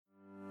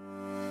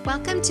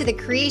Welcome to the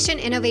Creation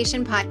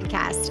Innovation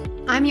Podcast.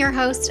 I'm your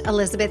host,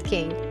 Elizabeth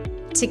King.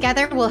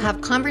 Together, we'll have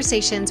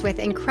conversations with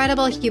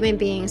incredible human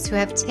beings who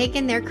have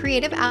taken their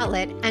creative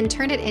outlet and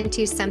turned it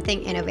into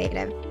something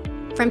innovative.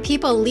 From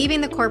people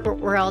leaving the corporate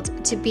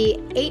world to be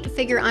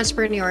 8-figure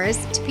entrepreneurs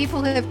to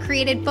people who have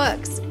created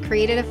books,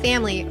 created a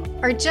family,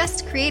 or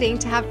just creating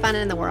to have fun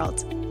in the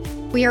world.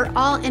 We are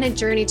all in a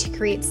journey to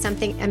create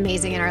something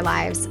amazing in our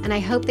lives, and I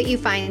hope that you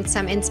find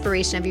some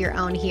inspiration of your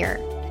own here.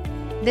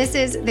 This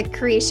is the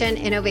Creation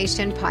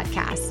Innovation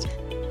Podcast.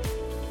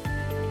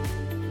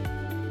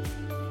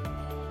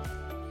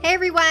 Hey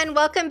everyone,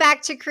 welcome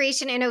back to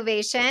Creation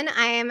Innovation.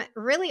 I am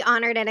really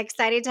honored and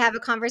excited to have a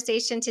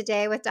conversation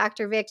today with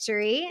Dr.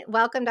 Victory.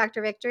 Welcome,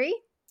 Dr. Victory.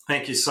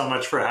 Thank you so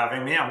much for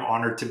having me. I'm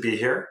honored to be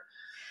here.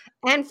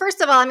 And first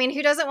of all,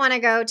 who doesn't want to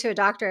go to a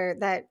doctor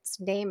that's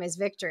name is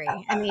Victory?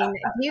 Do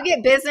you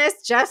get business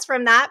just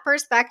from that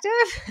perspective?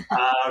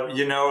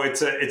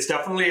 It's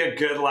definitely a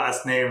good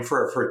last name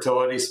for a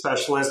fertility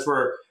specialist.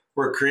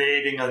 We're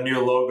creating a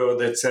new logo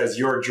that says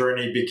your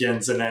journey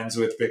begins and ends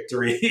with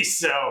victory.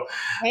 So,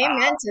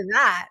 amen to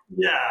that.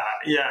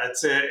 Yeah,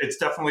 it's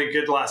definitely a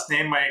good last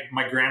name.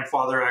 My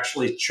grandfather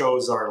actually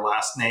chose our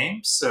last name,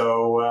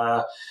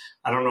 so.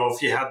 I don't know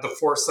if you had the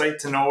foresight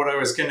to know what I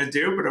was going to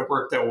do, but it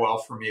worked out well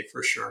for me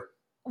for sure.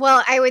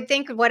 Well, I would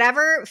think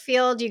whatever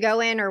field you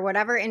go in or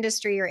whatever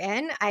industry you're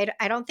in, I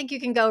don't think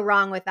you can go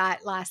wrong with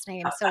that last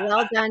name. So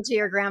well done to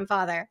your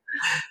grandfather.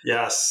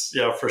 Yes,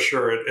 yeah, for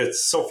sure.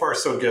 It's so far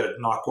so good,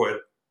 knock wood.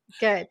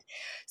 Good.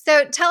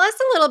 So tell us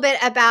a little bit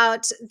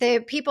about the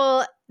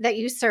people that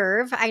you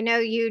serve. I know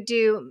you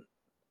do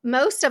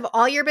most of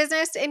all your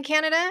business in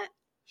Canada.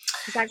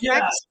 Is that correct?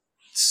 Yeah.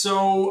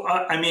 So,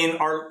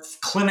 our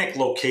clinic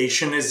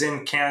location is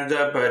in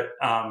Canada, but,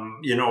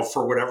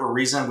 for whatever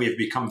reason, we've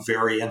become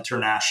very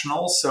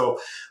international. So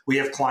we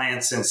have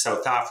clients in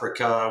South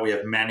Africa. We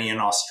have many in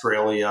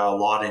Australia, a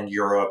lot in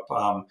Europe.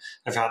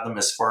 I've had them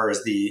as far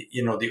as the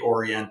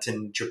Orient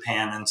and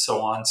Japan and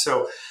so on.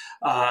 So,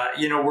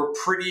 we're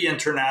pretty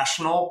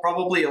international,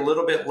 probably a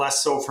little bit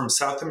less so from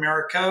South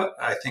America.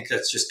 I think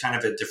that's just kind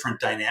of a different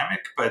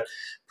dynamic, but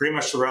pretty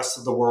much the rest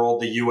of the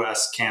world, the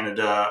US,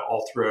 Canada,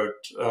 all throughout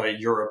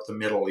Europe, the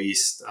Middle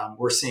East.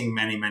 We're seeing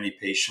many, many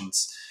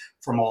patients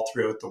from all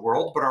throughout the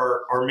world, but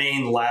our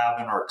main lab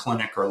and our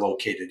clinic are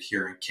located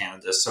here in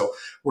Canada. So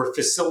we're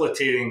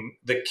facilitating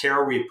the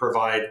care we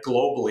provide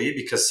globally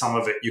because some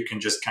of it you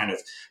can just kind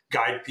of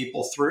guide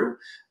people through.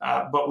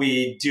 But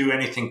we do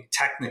anything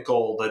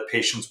technical that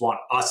patients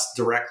want us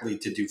directly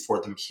to do for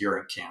them here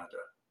in Canada.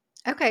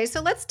 Okay, so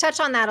let's touch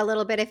on that a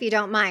little bit if you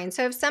don't mind.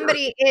 So if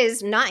somebody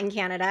is not in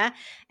Canada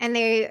and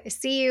they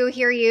see you,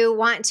 hear you,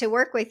 want to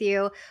work with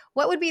you,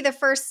 what would be the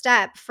first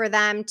step for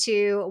them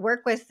to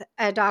work with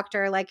a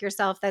doctor like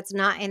yourself that's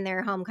not in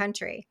their home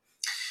country?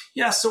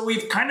 Yeah, so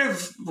we've kind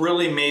of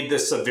really made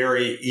this a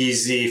very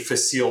easy,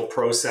 facile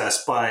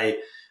process by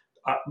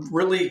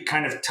really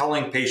kind of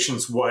telling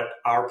patients what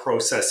our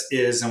process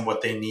is and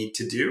what they need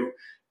to do,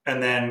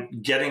 and then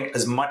getting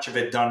as much of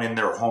it done in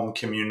their home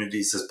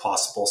communities as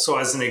possible. So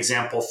as an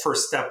example,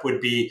 first step would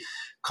be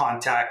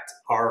contact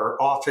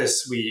our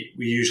office. We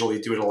usually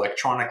do it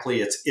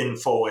electronically. It's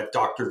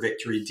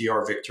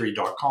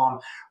info@drvictory.com.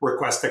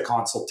 Request a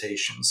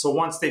consultation. So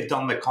once they've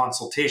done the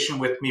consultation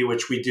with me,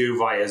 which we do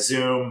via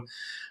Zoom,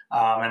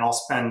 and I'll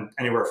spend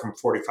anywhere from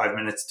 45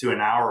 minutes to an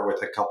hour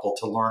with a couple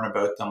to learn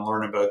about them,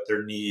 learn about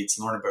their needs,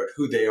 learn about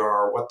who they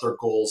are, what their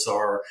goals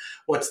are,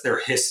 what's their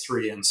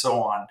history, and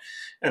so on.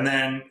 And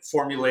then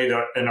formulate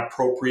an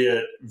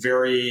appropriate,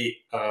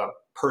 very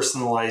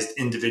personalized,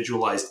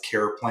 individualized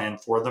care plan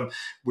for them.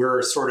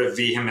 We're sort of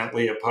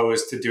vehemently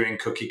opposed to doing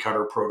cookie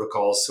cutter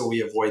protocols, so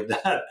we avoid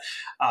that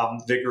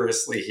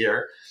vigorously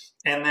here.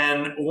 And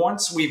then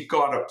once we've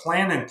got a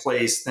plan in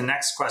place, the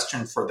next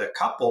question for the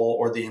couple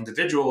or the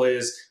individual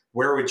is,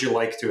 where would you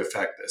like to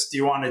affect this? Do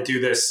you want to do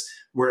this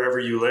wherever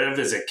you live?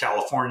 Is it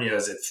California?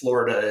 Is it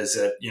Florida? Is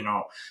it,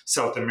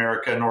 South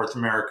America, North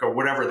America,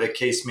 whatever the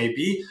case may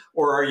be?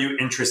 Or are you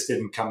interested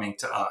in coming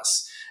to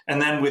us?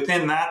 And then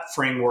within that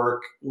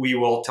framework, we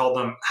will tell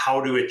them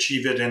how to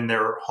achieve it in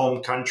their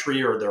home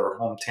country or their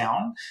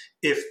hometown,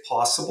 if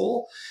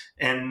possible.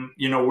 And,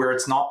 where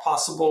it's not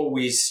possible,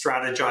 we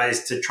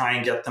strategize to try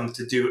and get them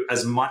to do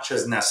as much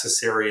as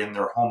necessary in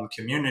their home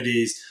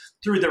communities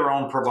through their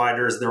own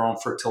providers, their own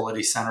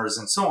fertility centers,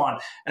 and so on,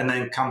 and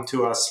then come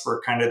to us for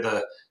kind of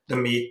the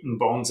meat and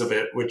bones of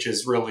it, which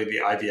is really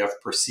the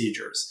IVF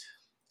procedures.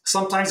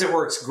 Sometimes it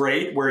works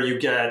great where you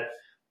get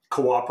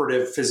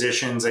cooperative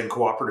physicians and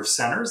cooperative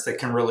centers that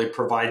can really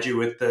provide you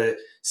with the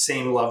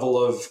same level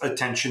of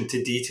attention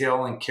to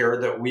detail and care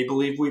that we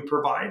believe we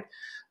provide.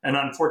 And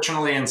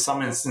unfortunately, in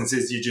some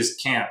instances, you just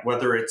can't,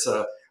 whether it's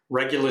a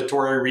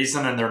regulatory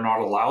reason and they're not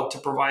allowed to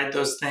provide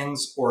those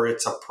things, or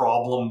it's a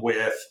problem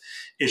with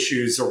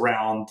issues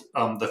around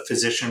the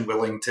physician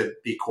willing to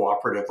be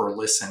cooperative or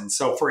listen.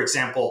 So, for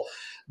example,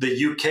 the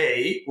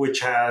UK, which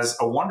has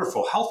a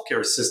wonderful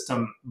healthcare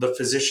system, the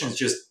physicians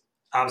just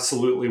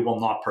absolutely will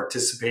not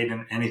participate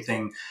in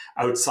anything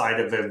outside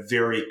of a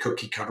very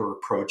cookie cutter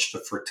approach to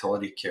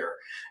fertility care.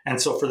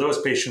 And so for those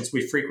patients,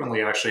 we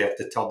frequently actually have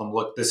to tell them,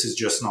 look, this is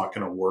just not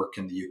going to work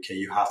in the UK.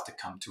 You have to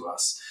come to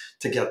us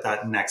to get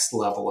that next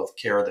level of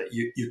care that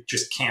you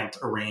just can't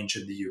arrange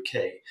in the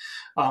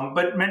UK.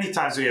 But many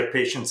times we have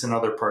patients in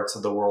other parts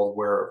of the world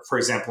where, for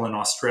example, in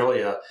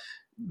Australia,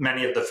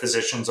 many of the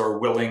physicians are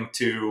willing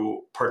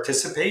to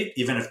participate,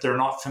 even if they're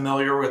not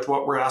familiar with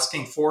what we're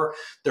asking for.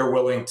 They're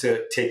willing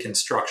to take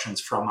instructions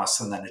from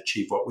us and then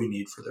achieve what we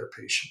need for their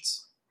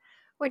patients.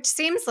 Which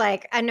seems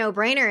like a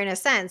no-brainer in a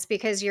sense,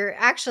 because you're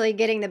actually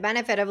getting the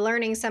benefit of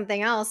learning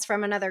something else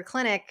from another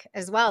clinic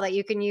as well that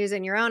you can use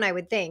in your own, I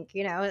would think.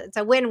 It's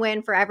a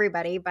win-win for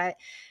everybody. But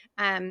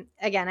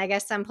again, I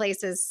guess some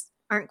places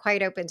aren't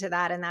quite open to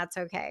that, and that's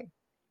okay.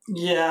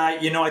 Yeah,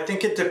 I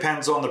think it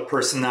depends on the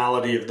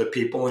personality of the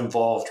people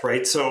involved,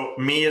 right? So,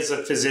 me as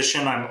a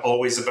physician, I'm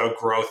always about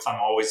growth.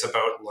 I'm always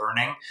about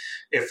learning.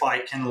 If I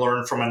can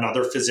learn from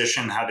another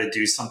physician how to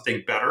do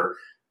something better,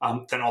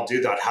 then I'll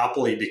do that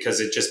happily, because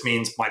it just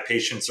means my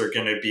patients are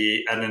going to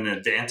be at an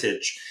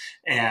advantage,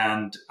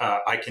 and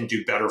I can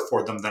do better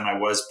for them than I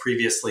was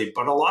previously.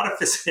 But a lot of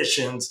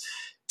physicians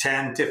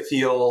tend to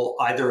feel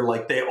either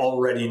like they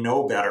already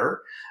know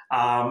better,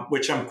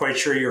 which I'm quite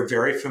sure you're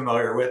very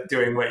familiar with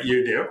doing what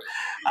you do,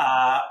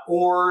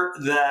 or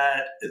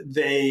that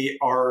they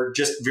are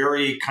just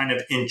very kind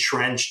of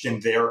entrenched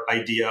in their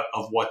idea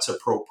of what's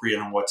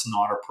appropriate and what's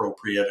not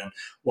appropriate, and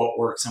what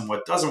works and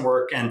what doesn't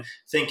work. And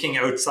thinking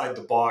outside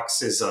the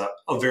box is a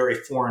very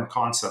foreign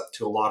concept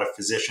to a lot of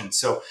physicians.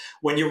 So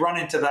when you run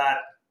into that,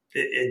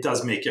 it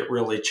does make it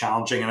really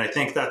challenging. And I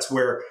think that's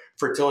where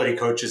fertility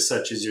coaches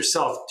such as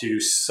yourself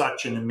do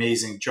such an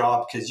amazing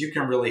job, because you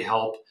can really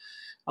help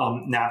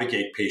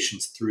navigate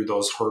patients through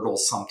those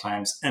hurdles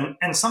sometimes,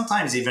 and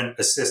sometimes even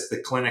assist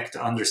the clinic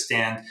to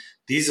understand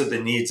these are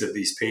the needs of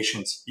these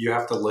patients. You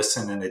have to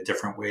listen in a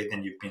different way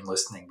than you've been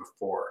listening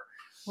before.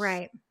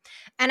 Right.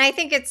 And I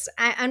think it's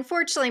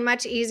unfortunately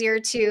much easier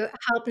to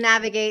help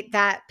navigate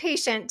that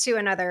patient to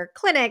another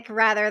clinic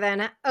rather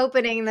than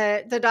opening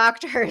the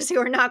doctors who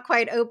are not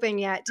quite open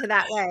yet to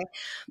that way.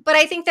 But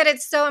I think that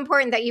it's so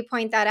important that you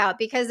point that out,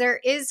 because there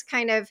is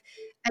kind of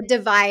a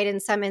divide in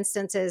some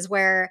instances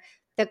where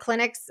the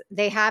clinics,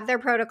 they have their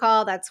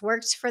protocol that's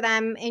worked for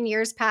them in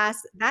years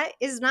past. That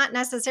is not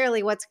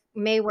necessarily what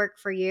may work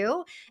for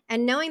you.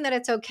 And knowing that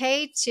it's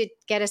okay to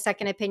get a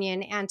second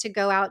opinion and to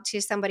go out to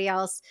somebody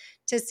else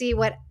to see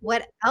what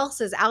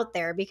else is out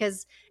there,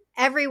 because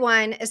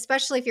everyone,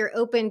 especially if you're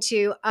open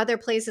to other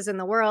places in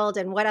the world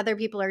and what other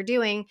people are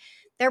doing,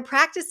 they're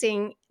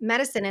practicing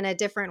medicine in a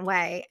different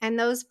way, and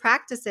those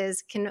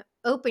practices can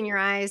open your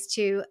eyes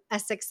to a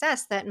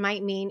success that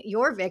might mean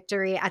your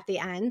victory at the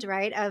end,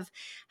 right, of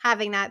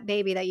having that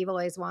baby that you've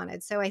always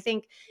wanted. So I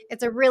think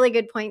it's a really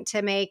good point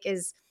to make,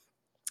 is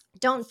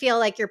don't feel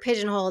like you're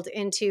pigeonholed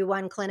into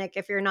one clinic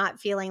if you're not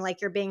feeling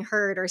like you're being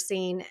heard or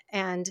seen.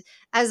 And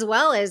as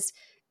well as,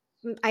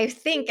 I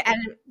think,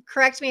 and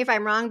correct me if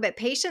I'm wrong, but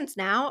patients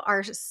now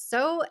are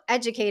so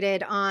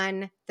educated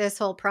on this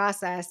whole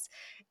process,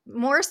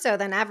 more so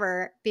than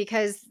ever,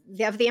 because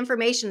of the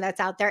information that's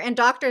out there, and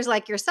doctors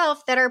like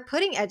yourself that are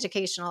putting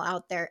educational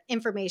out there,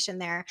 information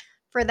there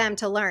for them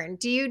to learn.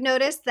 Do you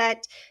notice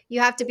that you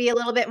have to be a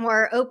little bit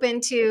more open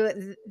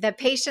to the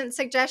patient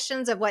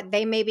suggestions of what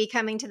they may be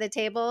coming to the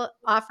table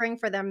offering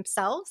for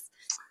themselves?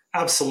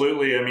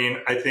 Absolutely. I mean,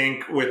 I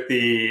think with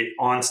the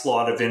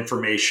onslaught of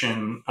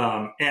information,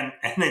 and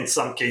in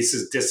some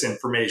cases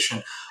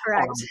disinformation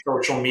Correct. on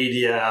social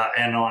media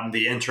and on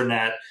the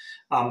internet,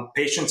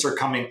 patients are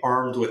coming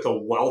armed with a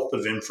wealth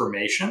of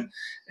information.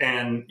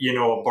 And,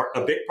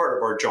 a big part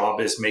of our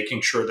job is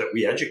making sure that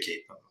we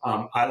educate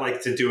them. I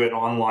like to do it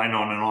online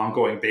on an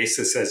ongoing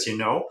basis, as you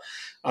know.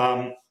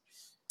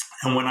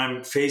 And when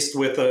I'm faced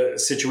with a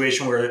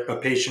situation where a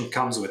patient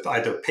comes with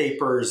either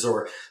papers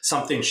or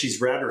something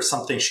she's read or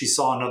something she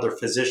saw another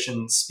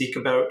physician speak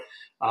about,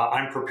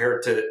 I'm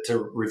prepared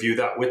to review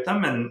that with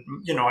them. And,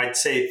 I'd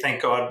say,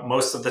 thank God,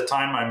 most of the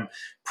time I'm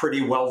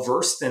pretty well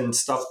versed in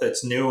stuff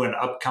that's new and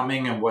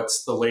upcoming and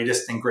what's the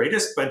latest and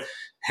greatest. But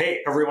hey,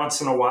 every once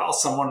in a while,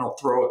 someone will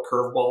throw a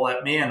curveball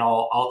at me, and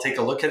I'll take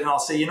a look at it, and I'll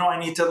say, I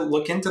need to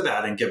look into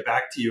that and get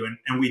back to you.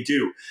 And we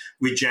do.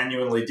 We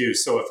genuinely do.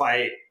 So if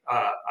I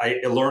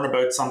learn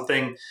about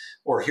something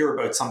or hear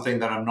about something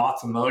that I'm not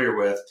familiar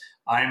with,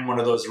 I'm one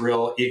of those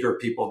real eager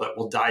people that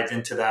will dive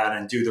into that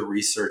and do the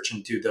research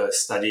and do the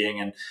studying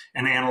and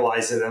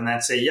analyze it, and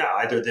then say, yeah,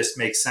 either this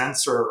makes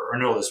sense or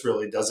no, this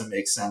really doesn't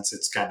make sense.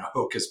 It's kind of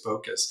hocus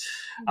pocus.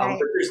 But Right.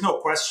 there's no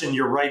question,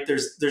 you're right.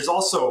 There's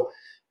also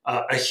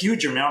a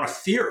huge amount of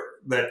fear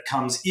that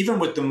comes even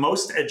with the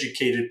most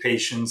educated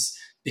patients,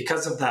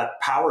 because of that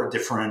power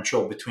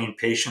differential between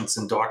patients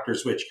and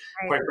doctors, which,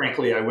 Right. quite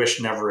frankly, I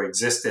wish never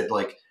existed.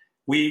 Like,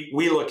 we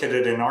look at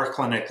it in our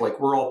clinic like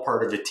we're all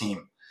part of a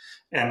team.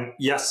 And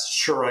yes,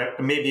 sure,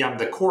 maybe I'm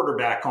the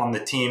quarterback on the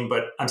team,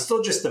 but I'm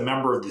still just a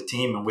member of the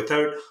team. And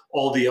without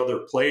all the other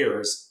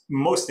players,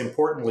 most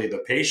importantly, the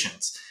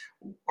patients,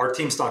 our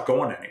team's not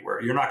going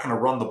anywhere. You're not going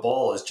to run the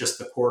ball as just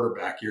the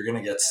quarterback. You're going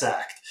to get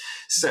sacked.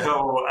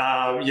 So,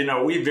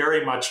 we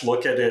very much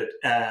look at it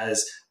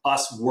as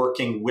us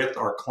working with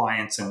our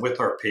clients and with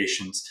our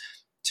patients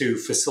to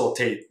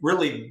facilitate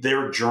really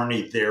their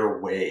journey their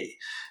way.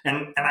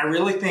 And I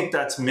really think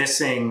that's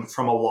missing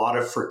from a lot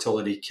of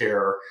fertility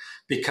care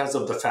because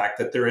of the fact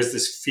that there is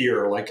this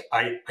fear, like,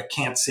 I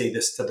can't say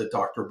this to the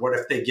doctor. What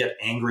if they get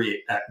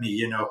angry at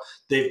me?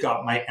 They've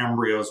got my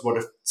embryos. What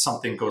if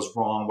something goes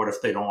wrong? What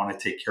if they don't want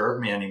to take care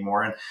of me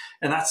anymore?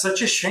 And that's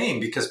such a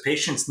shame, because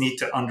patients need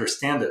to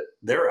understand that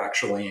they're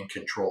actually in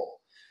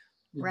control.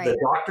 Right. The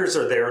doctors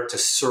are there to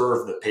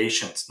serve the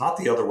patients, not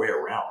the other way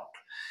around.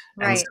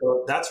 Right. And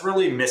so that's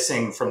really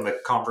missing from the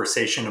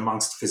conversation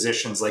amongst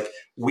physicians. Like,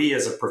 we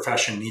as a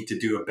profession need to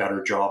do a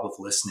better job of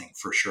listening,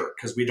 for sure,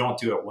 because we don't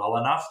do it well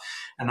enough.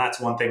 And that's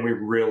one thing we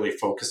really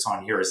focus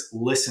on here, is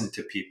listen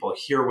to people,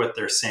 hear what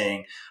they're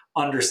saying,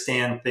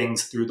 understand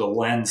things through the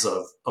lens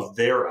of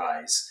their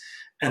eyes,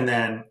 and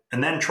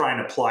then try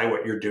and apply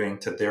what you're doing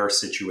to their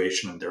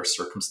situation and their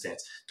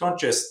circumstance. Don't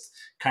just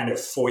kind of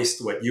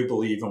foist what you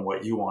believe and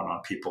what you want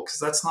on people, because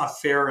that's not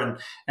fair,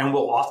 and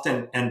will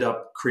often end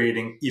up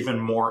creating even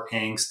more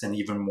angst and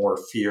even more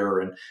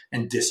fear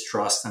and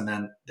distrust, and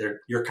then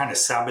you're kind of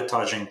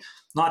sabotaging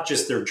not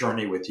just their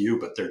journey with you,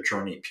 but their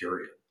journey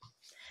period.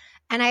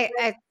 And I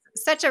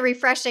such a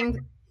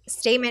refreshing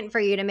statement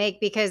for you to make,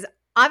 because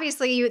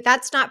obviously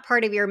that's not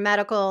part of your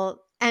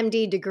medical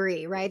MD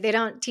degree, right? They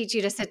don't teach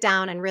you to sit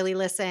down and really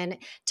listen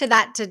to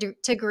that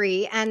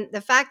degree. And the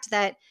fact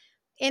that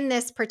in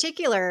this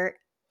particular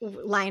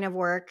line of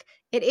work,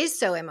 it is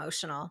so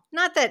emotional.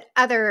 Not that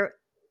other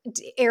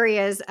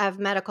areas of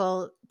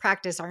medical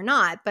practice are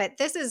not, but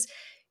this is,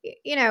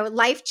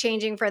 life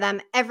changing for them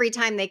every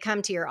time they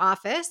come to your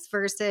office,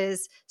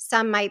 versus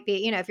some might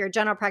be, if you're a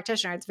general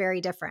practitioner, it's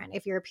very different.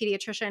 If you're a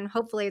pediatrician,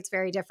 hopefully it's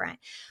very different.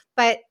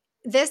 But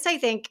this, I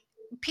think,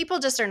 people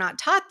just are not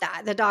taught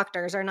that. The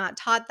doctors are not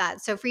taught that.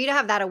 So for you to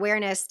have that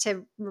awareness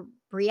to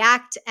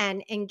react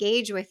and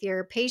engage with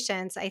your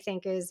patients, I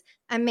think is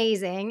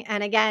amazing.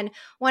 And again,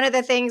 one of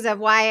the things of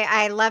why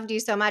I loved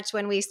you so much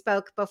when we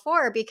spoke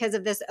before, because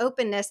of this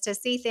openness to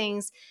see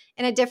things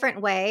in a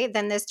different way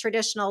than this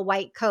traditional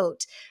white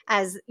coat,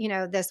 as,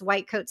 this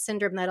white coat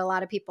syndrome that a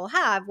lot of people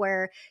have,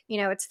 where,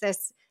 it's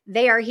this,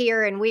 they are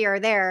here and we are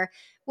there,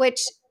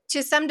 which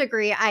to some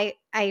degree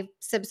I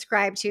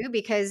subscribe to,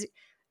 because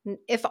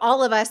if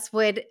all of us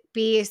would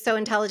be so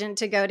intelligent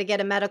to go to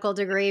get a medical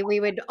degree, we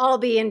would all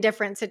be in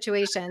different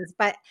situations.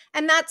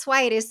 And that's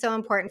why it is so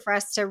important for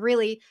us to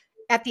really,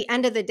 at the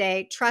end of the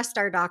day, trust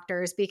our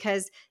doctors,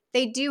 because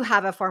they do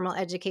have a formal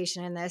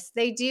education in this.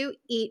 They do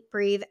eat,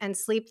 breathe, and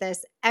sleep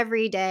this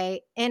every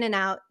day, in and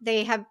out.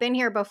 They have been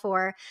here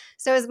before.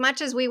 So as much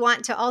as we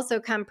want to also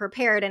come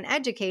prepared and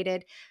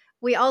educated,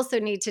 we also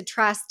need to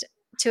trust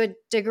to a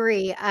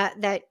degree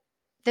that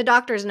the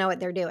doctors know what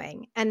they're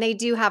doing, and they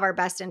do have our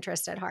best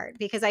interest at heart,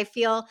 because I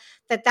feel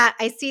that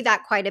I see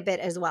that quite a bit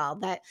as well,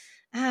 that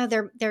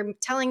they're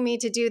telling me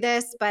to do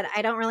this, but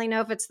I don't really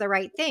know if it's the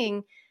right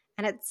thing.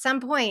 And at some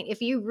point,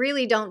 if you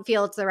really don't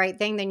feel it's the right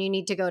thing, then you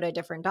need to go to a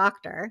different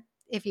doctor,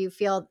 if you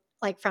feel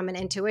like from an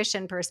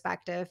intuition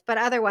perspective. But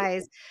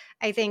otherwise,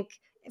 I think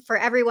for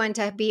everyone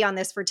to be on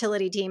this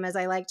fertility team, as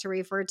I like to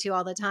refer to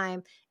all the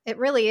time, it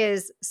really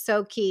is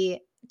so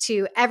key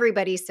to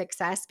everybody's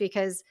success,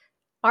 because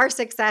our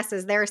success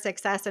is their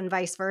success and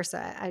vice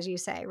versa, as you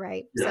say,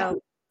 right? Yeah.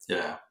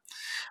 Yeah.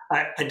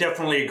 I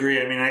definitely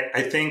agree. I mean,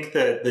 I think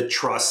that the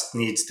trust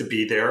needs to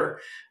be there.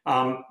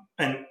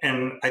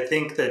 And I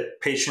think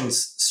that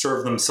patients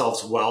serve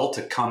themselves well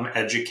to come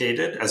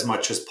educated as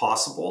much as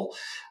possible.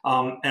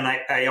 And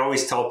I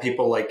always tell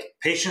people, like,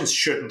 patients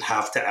shouldn't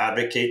have to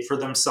advocate for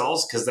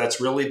themselves, because that's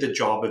really the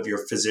job of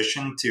your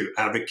physician to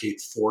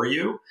advocate for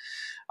you.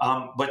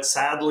 But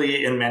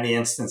sadly, in many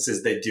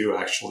instances, they do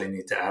actually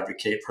need to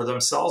advocate for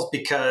themselves,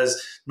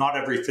 because not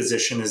every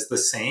physician is the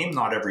same.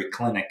 Not every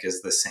clinic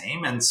is the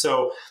same. And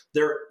so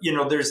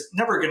there's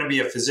never going to be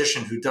a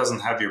physician who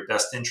doesn't have your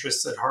best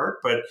interests at heart,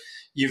 but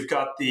you've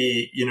got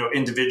the,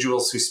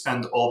 individuals who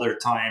spend all their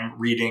time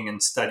reading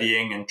and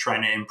studying and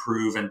trying to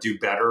improve and do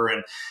better,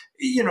 and,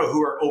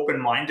 who are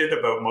open-minded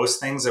about most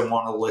things and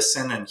want to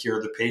listen and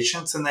hear the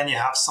patients. And then you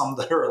have some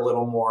that are a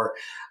little more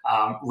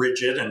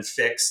rigid and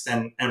fixed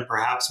and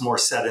perhaps more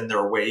set in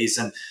their ways.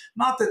 And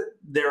not that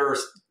they're,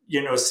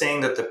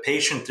 saying that the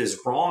patient is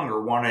wrong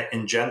or want to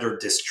engender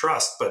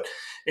distrust, but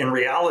in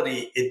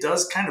reality, it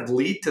does kind of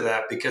lead to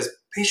that, because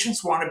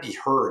patients want to be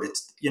heard.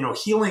 It's,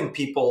 healing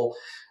people,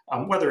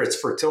 whether it's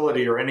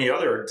fertility or any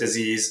other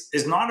disease,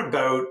 is not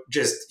about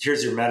just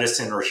here's your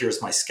medicine or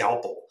here's my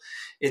scalpel.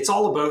 It's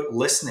all about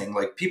listening.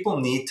 Like, people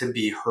need to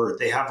be heard.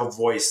 They have a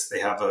voice, they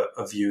have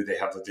a view, they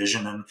have a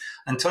vision. And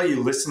until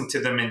you listen to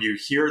them and you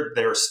hear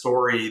their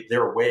story,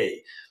 their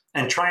way,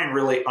 and try and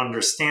really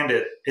understand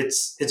it,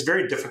 it's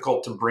very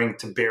difficult to bring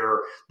to bear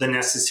the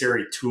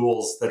necessary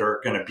tools that are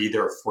going to be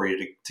there for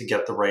you to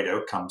get the right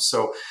outcome.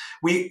 So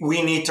we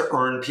need to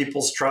earn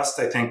people's trust.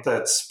 I think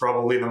that's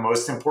probably the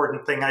most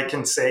important thing I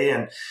can say.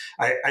 And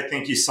I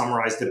think you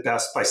summarized it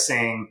best by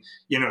saying,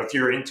 if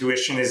your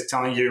intuition is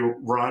telling you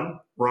run,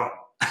 run.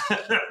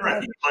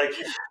 Right? Like,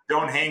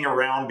 don't hang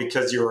around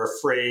because you're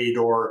afraid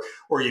or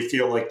you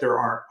feel like there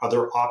aren't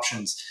other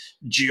options.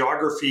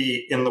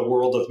 Geography in the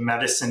world of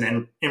medicine,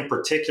 and in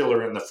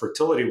particular in the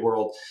fertility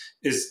world,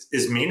 is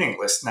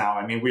meaningless now.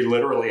 I mean, we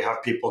literally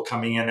have people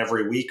coming in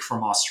every week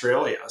from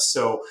Australia,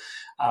 so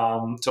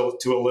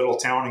to a little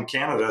town in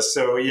Canada.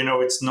 So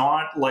it's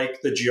not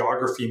like the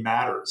geography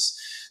matters.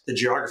 The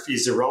geography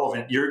is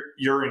irrelevant.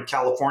 You're in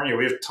California.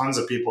 We have tons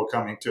of people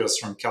coming to us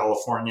from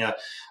California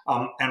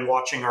and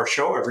watching our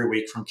show every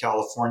week from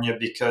California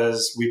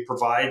because we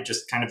provide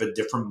just kind of a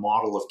different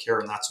model of care,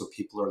 and that's what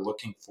people are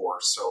looking for.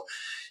 So,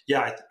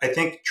 yeah, I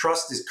think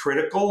trust is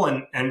critical,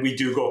 and we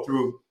do go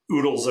through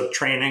oodles of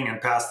training and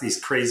pass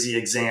these crazy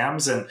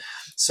exams and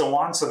so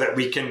on so that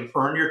we can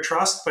earn your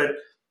trust. But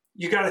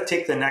you got to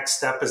take the next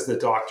step as the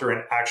doctor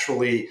and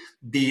actually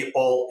be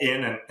all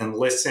in and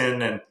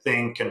listen and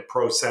think and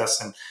process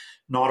and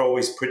not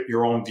always put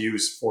your own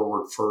views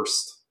forward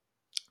first.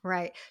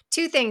 Right.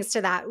 Two things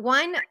to that.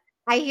 One,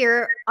 I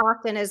hear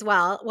often as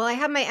well, I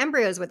have my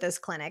embryos with this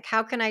clinic.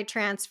 How can I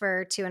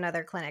transfer to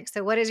another clinic?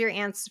 So what is your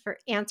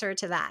answer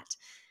to that?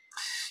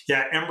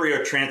 Yeah,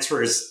 embryo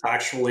transfer is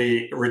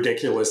actually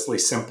ridiculously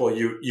simple.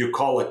 You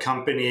call a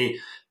company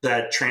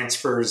that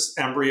transfers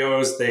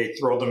embryos, they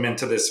throw them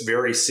into this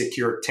very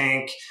secure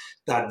tank.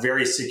 That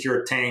very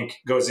secure tank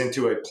goes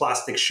into a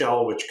plastic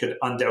shell, which could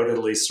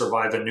undoubtedly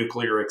survive a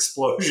nuclear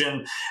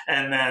explosion.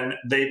 And then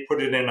they put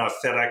it in a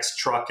FedEx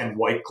truck and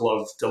white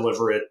glove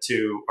deliver it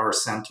to our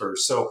center.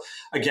 So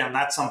again,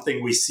 that's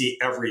something we see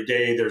every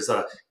day. There's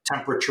a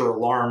temperature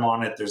alarm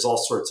on it. There's all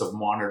sorts of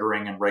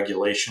monitoring and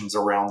regulations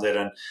around it.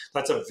 And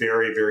that's a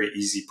very, very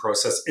easy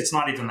process. It's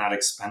not even that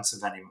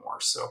expensive anymore.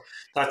 So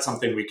that's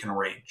something we can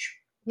arrange.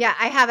 Yeah,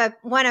 I have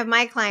one of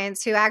my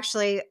clients who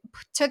actually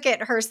took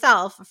it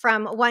herself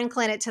from one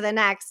clinic to the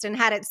next and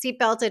had it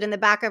seatbelted in the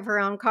back of her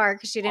own car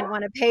because she didn't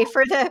want to pay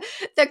for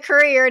the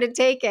courier to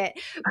take it.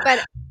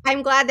 But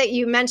I'm glad that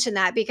you mentioned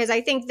that because I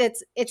think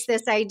it's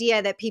this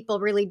idea that people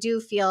really do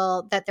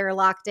feel that they're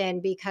locked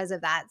in because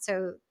of that.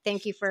 So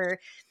thank you for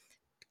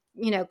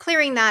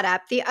clearing that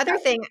up. The other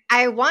thing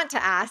I want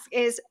to ask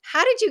is,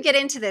 how did you get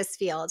into this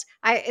field?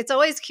 It's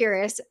always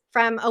curious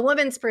from a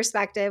woman's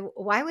perspective,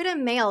 why would a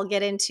male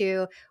get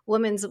into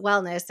women's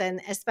wellness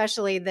and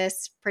especially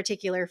this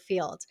particular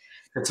field?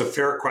 It's a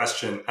fair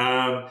question.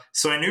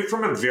 So I knew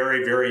from a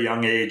very, very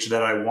young age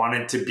that I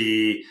wanted to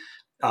be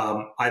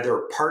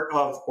either part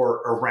of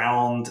or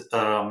around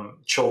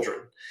children.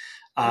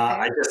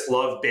 I just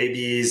love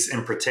babies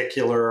in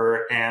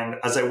particular. And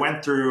as I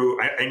went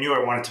through, I knew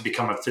I wanted to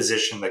become a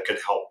physician that could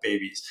help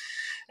babies.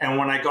 And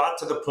when I got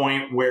to the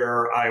point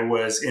where I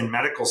was in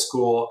medical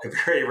school, I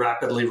very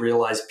rapidly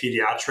realized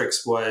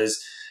pediatrics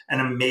was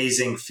an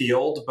amazing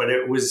field, but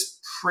it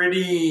was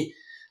pretty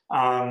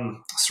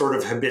sort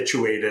of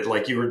habituated,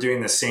 like you were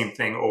doing the same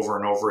thing over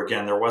and over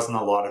again. There wasn't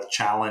a lot of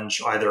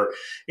challenge, either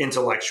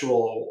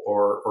intellectual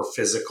or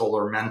physical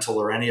or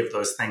mental or any of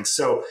those things.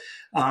 So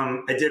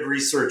I did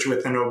research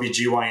with an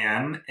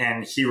OBGYN,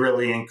 and he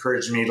really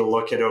encouraged me to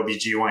look at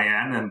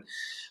OBGYN. And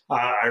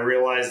I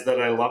realized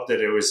that I loved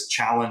it. It was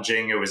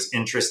challenging. It was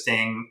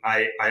interesting.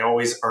 I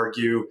always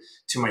argue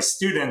to my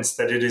students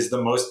that it is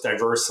the most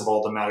diverse of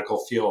all the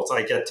medical fields.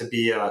 I get to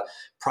be a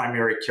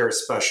primary care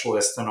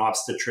specialist, an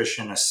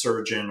obstetrician, a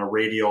surgeon, a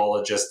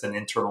radiologist, an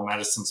internal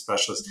medicine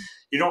specialist.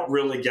 You don't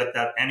really get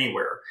that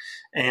anywhere.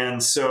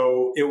 And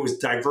so it was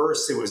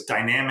diverse. It was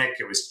dynamic.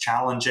 It was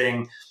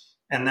challenging.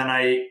 And then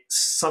I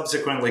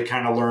subsequently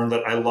kind of learned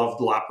that I loved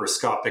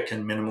laparoscopic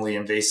and minimally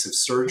invasive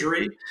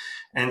surgery.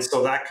 And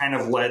so that kind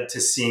of led to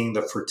seeing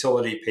the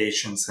fertility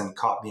patients and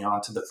caught me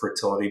onto the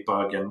fertility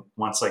bug. And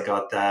once I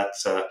got that,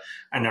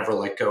 I never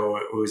let go.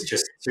 It was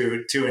just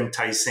too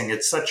enticing.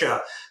 It's such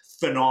a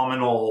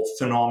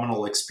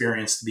phenomenal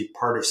experience to be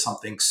part of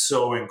something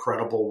so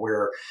incredible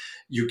where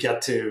you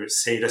get to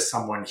say to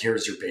someone,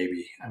 here's your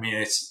baby. I mean,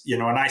 it's,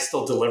 and I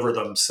still deliver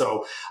them.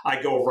 So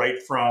I go right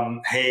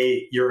from,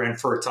 hey, you're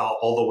infertile,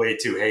 all the way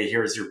to, hey,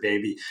 here's your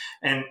baby.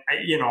 And,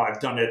 I've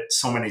done it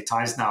so many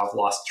times now, I've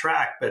lost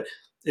track, but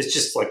it's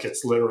just like,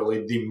 it's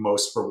literally the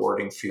most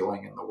rewarding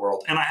feeling in the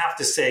world. And I have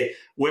to say,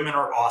 women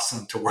are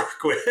awesome to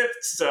work with.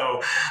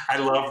 So I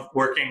love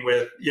working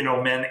with,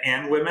 men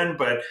and women,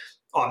 but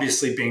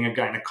obviously being a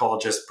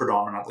gynecologist,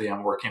 predominantly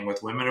I'm working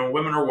with women, and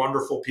women are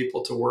wonderful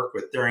people to work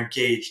with. They're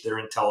engaged, they're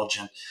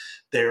intelligent,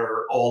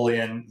 they're all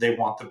in, they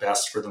want the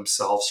best for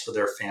themselves, for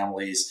their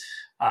families.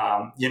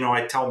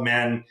 I tell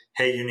men,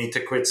 hey, you need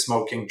to quit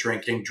smoking,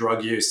 drinking,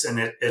 drug use. And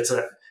it's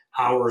an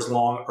hours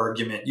long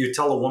argument. You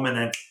tell a woman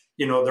and,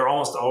 they're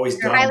almost always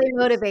They're done. highly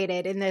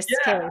motivated in this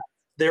case.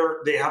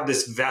 they have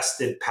this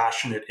vested,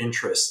 passionate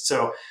interest.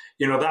 So,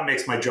 that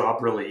makes my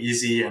job really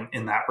easy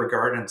in that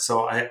regard. And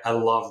so I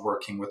love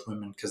working with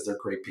women because they're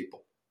great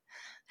people.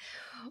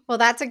 Well,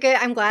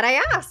 I'm glad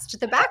I asked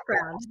the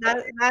background.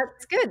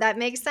 That's good. That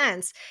makes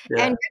sense.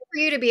 Yeah. And good for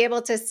you to be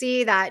able to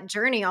see that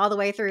journey all the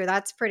way through.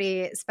 That's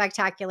pretty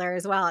spectacular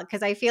as well.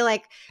 Because I feel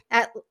like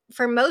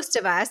for most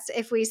of us,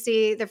 if we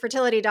see the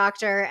fertility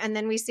doctor and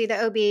then we see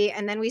the OB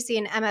and then we see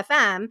an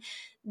MFM,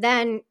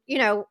 then,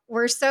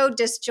 we're so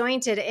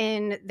disjointed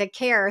in the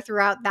care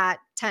throughout that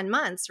 10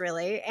 months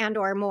really, and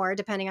or more,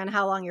 depending on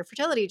how long your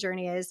fertility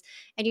journey is.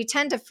 And you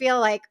tend to feel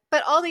like,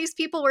 but all these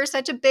people were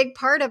such a big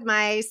part of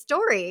my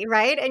story,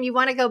 right? And you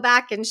want to go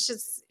back and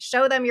just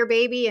show them your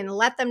baby and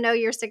let them know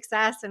your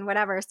success and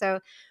whatever. So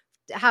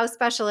how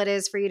special it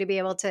is for you to be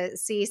able to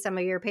see some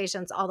of your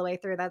patients all the way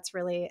through. That's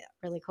really,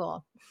 really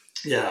cool.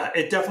 Yeah,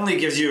 it definitely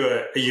gives you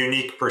a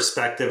unique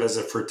perspective as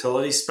a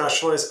fertility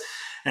specialist.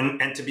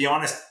 And to be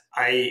honest,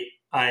 I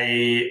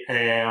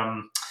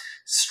am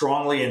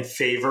strongly in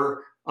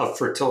favor of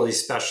fertility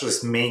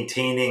specialists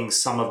maintaining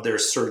some of their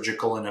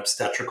surgical and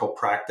obstetrical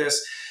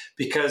practice,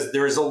 because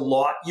there's a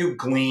lot you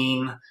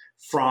glean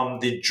from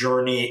the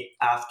journey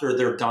after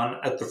they're done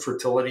at the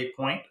fertility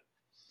point.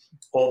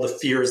 All the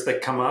fears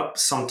that come up,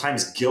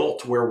 sometimes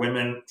guilt, where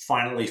women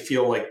finally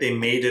feel like they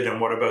made it,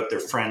 and what about their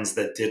friends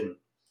that didn't?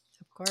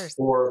 Of course.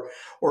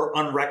 Or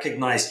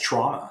unrecognized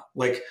trauma.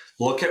 Like,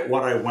 look at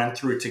what I went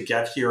through to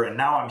get here, and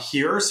now I'm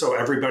here. So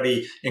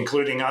everybody,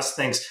 including us,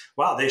 thinks,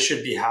 wow, they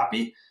should be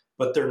happy,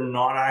 but they're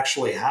not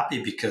actually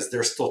happy because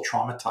they're still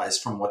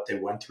traumatized from what they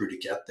went through to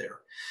get there.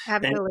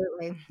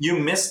 Absolutely. And you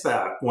miss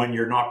that when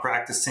you're not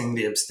practicing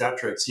the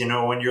obstetrics.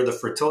 When you're the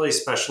fertility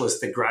specialist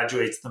that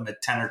graduates them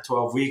at 10 or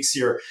 12 weeks,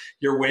 you're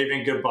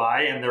waving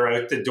goodbye and they're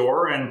out the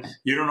door and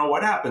you don't know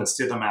what happens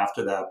to them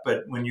after that.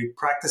 But when you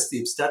practice the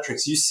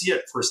obstetrics, you see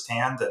it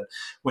firsthand. And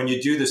when you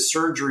do the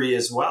surgery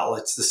as well,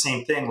 it's the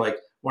same thing. Like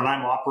when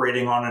I'm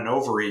operating on an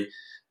ovary,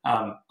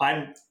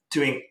 I'm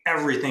doing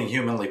everything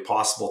humanly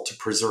possible to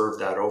preserve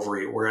that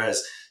ovary,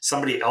 whereas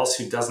somebody else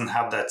who doesn't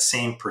have that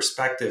same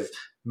perspective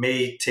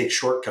may take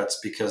shortcuts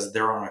because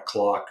they're on a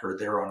clock or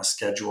they're on a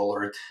schedule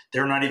or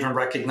they're not even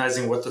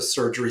recognizing what the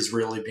surgery is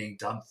really being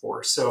done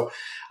for. So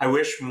I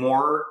wish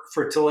more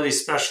fertility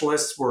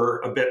specialists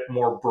were a bit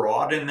more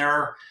broad in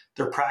their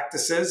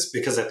practices,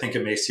 because I think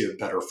it makes you a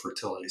better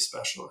fertility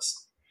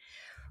specialist.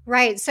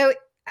 Right. So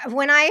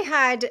when I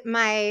had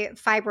my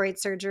fibroid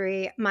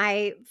surgery,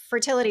 my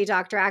fertility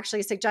doctor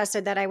actually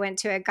suggested that I went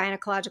to a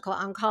gynecological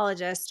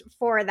oncologist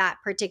for that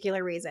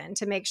particular reason,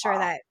 to make sure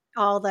that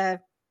all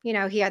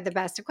he had the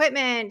best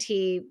equipment,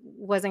 he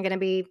wasn't going to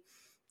be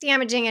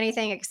damaging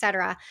anything, et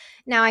cetera.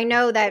 Now, I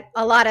know that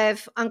a lot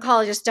of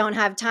oncologists don't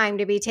have time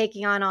to be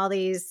taking on all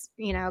these,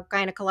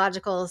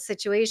 gynecological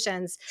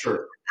situations.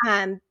 Sure.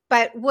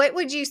 But what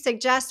would you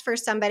suggest for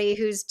somebody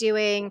who's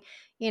doing,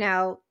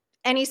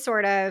 any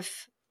sort of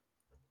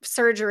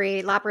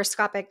surgery,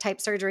 laparoscopic type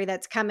surgery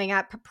that's coming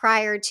up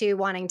prior to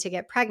wanting to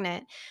get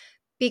pregnant?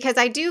 Because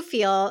I do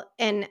feel,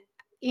 and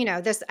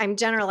this, I'm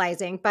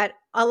generalizing, but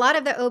a lot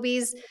of the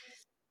OBs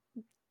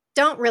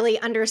don't really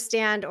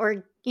understand,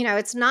 or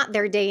it's not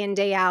their day in,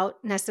 day out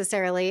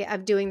necessarily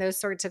of doing those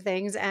sorts of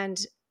things, and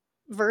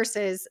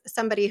versus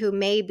somebody who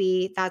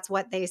maybe that's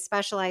what they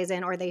specialize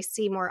in or they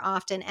see more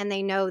often, and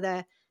they know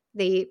the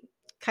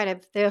kind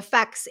of the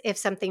effects if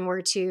something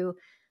were to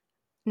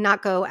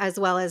not go as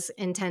well as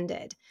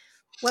intended.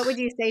 What would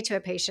you say to a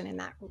patient in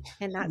that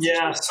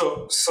Yeah,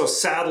 situation? so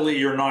sadly,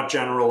 you're not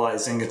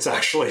generalizing. It's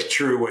actually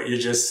true what you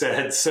just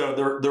said. So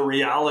the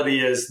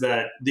reality is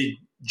that the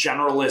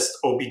generalist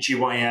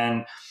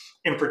OBGYN,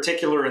 in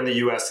particular in the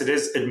US, it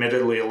is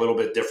admittedly a little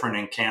bit different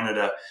in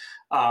Canada.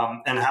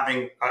 And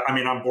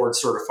I'm board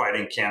certified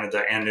in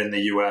Canada and in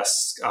the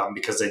US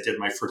because I did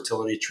my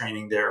fertility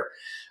training there.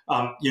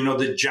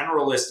 The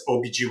generalist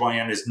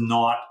OBGYN is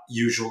not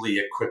usually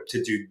equipped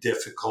to do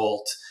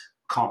difficult,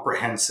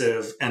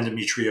 comprehensive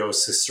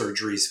endometriosis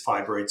surgeries,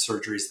 fibroid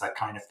surgeries, that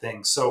kind of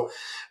thing. So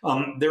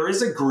there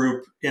is a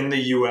group in the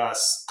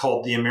US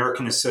called the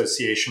American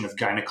Association of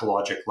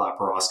Gynecologic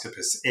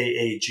Laparoscopists,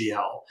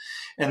 AAGL,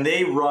 and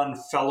they run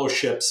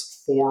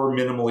fellowships for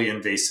minimally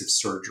invasive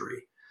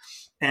surgery.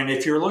 And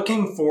if you're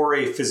looking for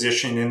a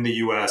physician in the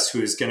US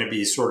who is going to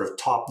be sort of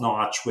top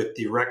notch with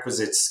the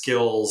requisite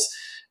skills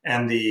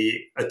and the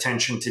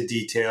attention to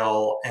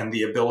detail and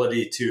the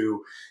ability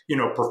to,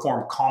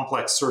 perform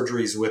complex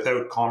surgeries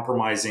without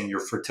compromising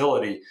your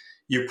fertility,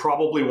 you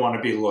probably want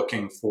to be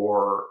looking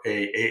for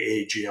a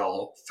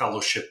AAGL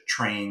fellowship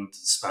trained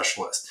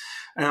specialist.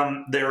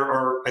 There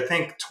are, I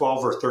think,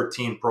 12 or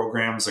 13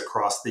 programs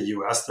across the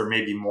US. There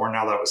may be more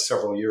now. That was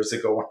several years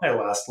ago when I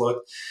last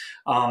looked.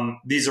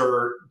 These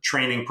are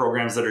training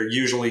programs that are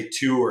usually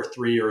 2 or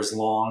 3 years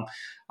long,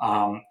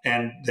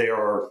 and they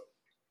are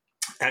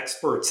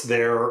experts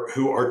there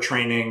who are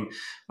training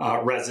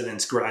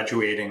residents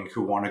graduating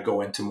who want to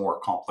go into more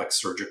complex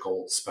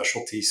surgical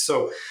specialties.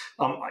 So,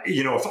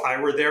 if I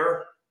were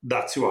there,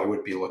 that's who I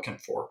would be looking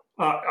for.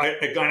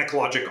 A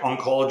gynecologic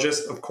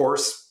oncologist, of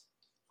course,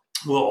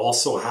 will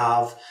also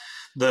have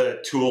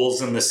the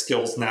tools and the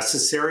skills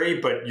necessary.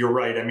 But you're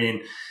right. I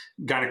mean,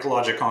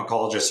 gynecologic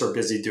oncologists are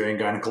busy doing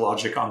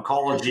gynecologic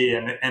oncology,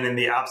 and in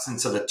the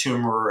absence of a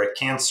tumor or a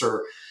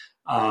cancer,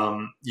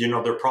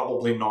 they're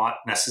probably not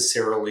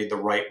necessarily the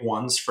right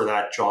ones for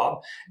that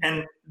job.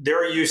 And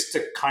they're used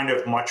to kind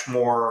of much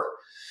more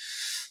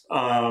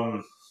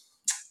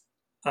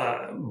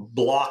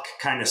block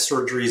kind of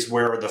surgeries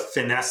where the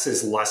finesse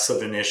is less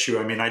of an issue.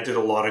 I mean, I did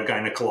a lot of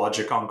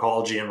gynecologic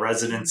oncology in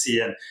residency,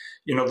 and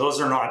those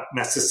are not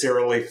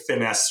necessarily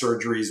finesse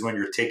surgeries when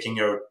you're taking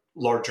out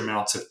large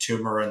amounts of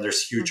tumor and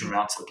there's huge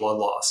amounts of blood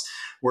loss.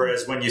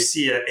 Whereas when you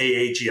see an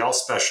AAGL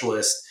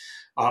specialist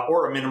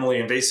or a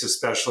minimally invasive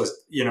specialist,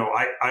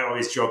 I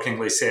always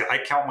jokingly say, I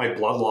count my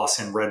blood loss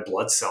in red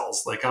blood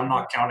cells. Like, I'm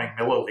not counting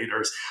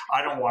milliliters.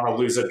 I don't want to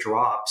lose a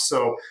drop.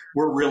 So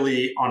we're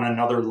really on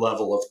another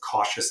level of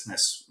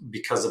cautiousness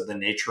because of the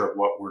nature of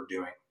what we're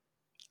doing.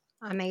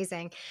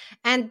 Amazing.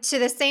 And to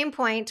the same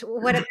point,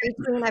 what if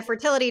between a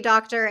fertility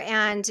doctor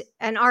and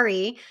an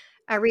RE,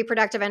 a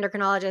reproductive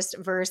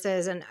endocrinologist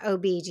versus an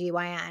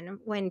OB/GYN?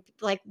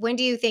 When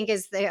do you think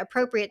is the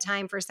appropriate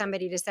time for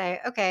somebody to say,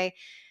 okay,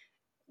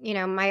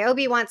 my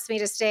OB wants me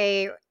to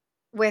stay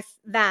with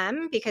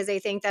them because they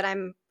think that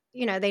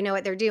they know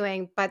what they're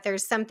doing, but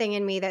there's something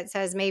in me that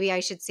says maybe I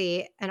should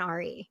see an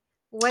RE.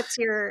 What's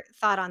your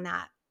thought on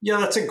that? Yeah,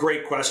 that's a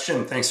great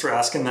question. Thanks for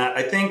asking that.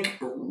 I think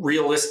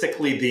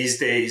realistically these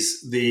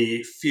days,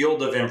 the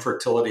field of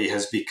infertility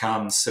has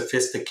become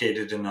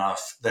sophisticated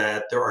enough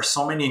that there are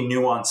so many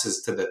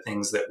nuances to the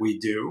things that we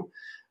do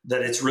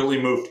that it's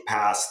really moved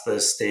past the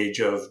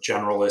stage of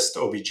generalist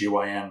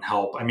OB/GYN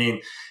help. I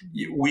mean,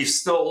 we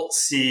still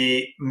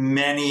see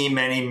many,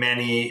 many,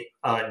 many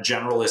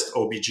generalist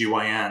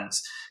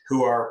OB/GYNs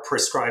who are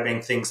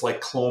prescribing things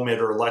like Clomid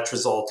or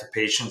Letrozole to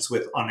patients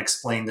with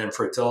unexplained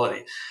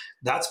infertility.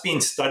 That's being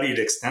studied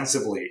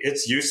extensively.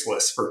 It's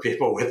useless for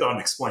people with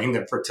unexplained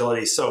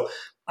infertility. So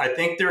I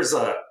think there's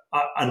a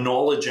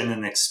knowledge and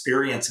an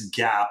experience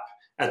gap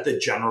at the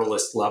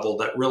generalist level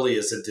that really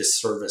is a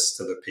disservice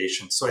to the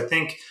patient. So I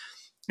think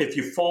if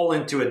you fall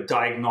into a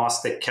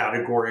diagnostic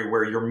category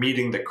where you're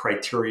meeting the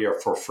criteria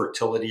for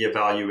fertility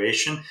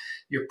evaluation,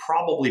 you're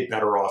probably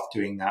better off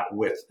doing that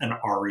with an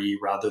RE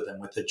rather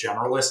than with a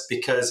generalist,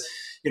 because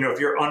if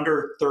you're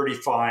under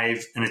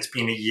 35 and it's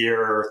been a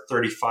year,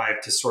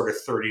 35 to sort of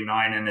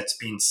 39 and it's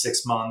been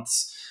 6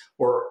 months,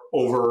 or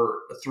over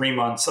 3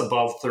 months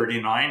above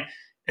 39,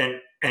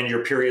 and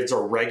your periods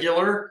are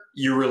regular,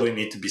 you really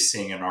need to be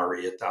seeing an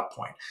RE at that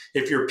point.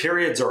 If your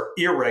periods are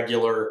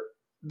irregular,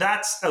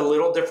 that's a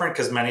little different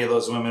because many of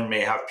those women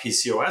may have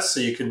PCOS. So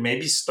you can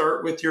maybe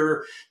start with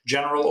your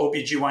general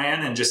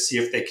OB/GYN and just see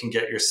if they can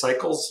get your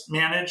cycles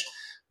managed.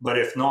 But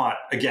if not,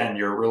 again,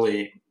 you're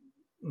really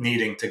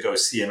needing to go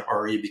see an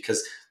RE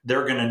because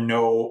they're going to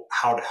know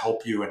how to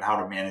help you and how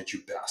to manage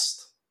you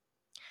best.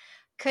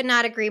 Could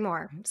not agree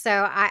more.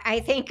 So I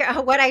think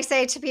what I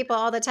say to people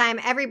all the time,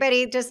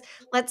 everybody just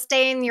let's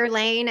stay in your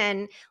lane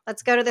and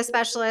let's go to the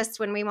specialists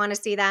when we want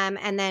to see them.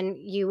 And then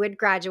you would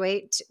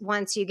graduate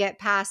once you get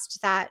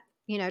past that,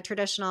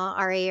 traditional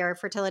RE or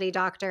fertility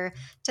doctor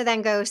to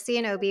then go see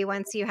an OB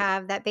once you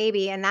have that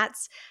baby. And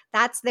that's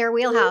their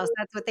wheelhouse.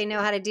 That's what they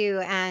know how to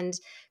do. And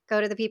go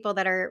to the people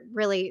that are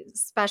really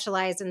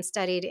specialized and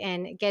studied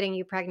in getting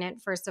you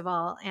pregnant, first of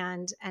all,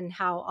 and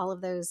how all of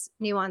those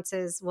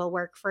nuances will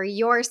work for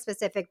your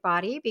specific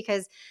body,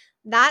 because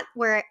that's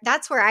where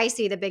I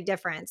see the big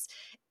difference.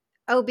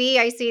 OB,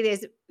 I see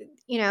this,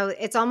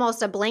 it's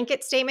almost a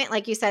blanket statement.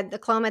 Like you said, the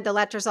Clomid, the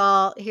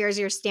Letrozole, here's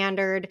your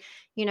standard,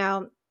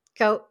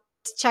 go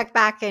check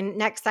back in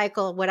next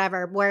cycle,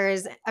 whatever.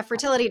 Whereas a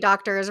fertility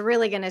doctor is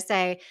really going to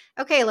say,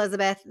 okay,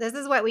 Elizabeth, this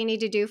is what we need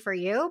to do for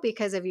you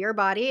because of your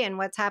body and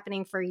what's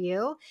happening for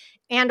you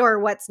and or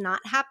what's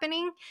not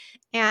happening.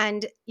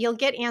 And you'll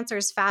get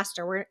answers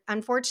faster.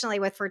 Unfortunately,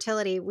 with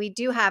fertility, we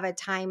do have a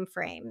time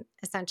frame,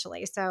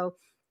 essentially. So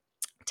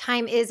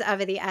time is of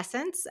the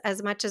essence,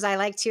 as much as I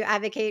like to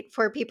advocate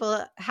for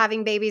people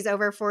having babies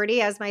over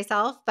 40 as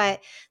myself.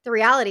 But the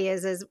reality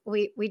is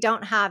we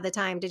don't have the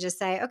time to just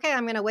say, okay,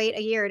 I'm going to wait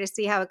a year to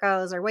see how it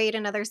goes, or wait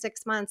another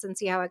 6 months and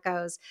see how it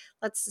goes.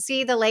 Let's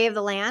see the lay of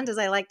the land, as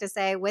I like to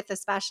say, with a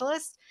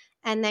specialist.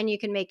 And then you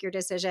can make your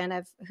decision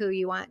of who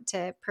you want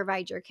to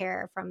provide your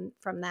care from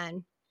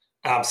then.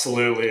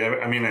 Absolutely.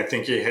 I mean, I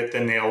think you hit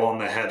the nail on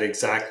the head.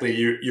 Exactly.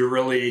 You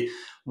really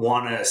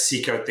want to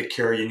seek out the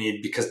care you need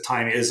because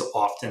time is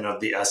often of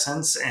the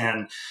essence.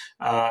 And,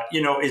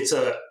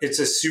 it's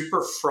a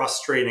super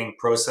frustrating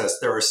process.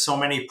 There are so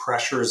many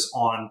pressures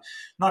on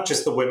not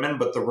just the women,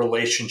 but the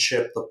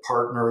relationship, the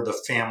partner, the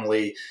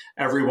family,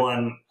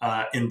 everyone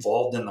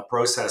involved in the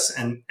process.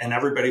 And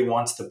everybody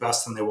wants the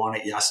best and they want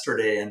it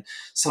yesterday. And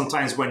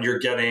sometimes when you're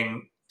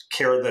getting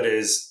care that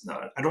is,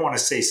 I don't want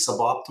to say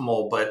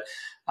suboptimal, but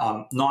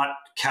not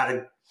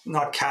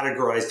not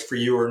categorized for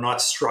you or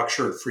not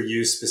structured for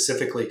you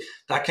specifically,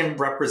 that can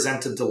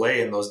represent a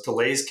delay, and those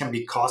delays can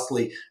be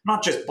costly,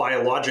 not just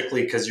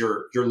biologically because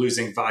you're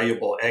losing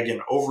valuable egg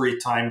and ovary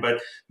time,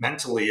 but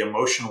mentally,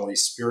 emotionally,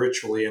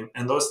 spiritually,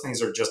 and those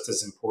things are just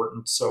as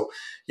important. So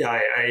yeah,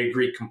 I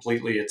agree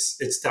completely.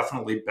 It's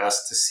definitely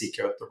best to seek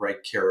out the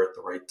right care at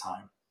the right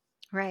time.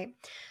 Right.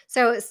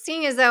 So,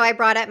 seeing as though I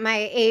brought up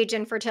my age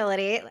and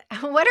fertility,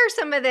 what are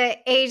some of the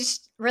age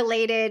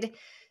related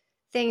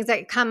things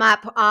that come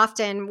up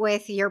often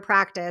with your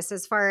practice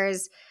as far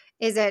as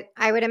is it,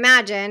 I would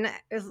imagine,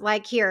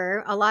 like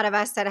here, a lot of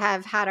us that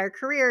have had our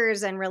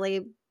careers and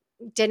really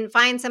didn't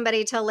find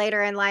somebody till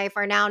later in life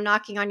are now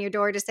knocking on your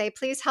door to say,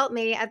 please help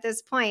me at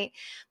this point.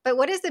 But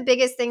what is the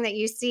biggest thing that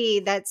you see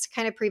that's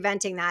kind of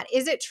preventing that?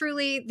 Is it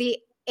truly the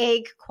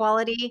egg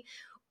quality?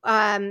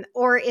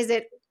 Or is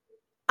it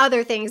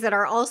other things that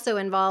are also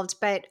involved?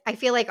 But I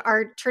feel like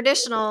our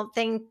traditional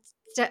thing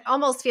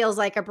almost feels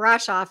like a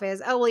brush off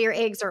is, oh, well, your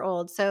eggs are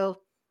old. So,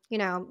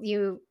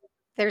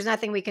 there's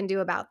nothing we can do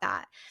about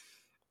that.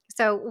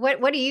 So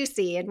what do you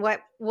see and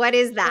what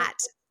is that?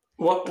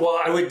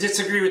 Well, I would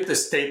disagree with the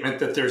statement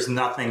that there's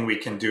nothing we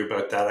can do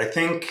about that. I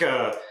think,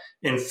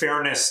 in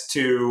fairness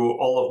to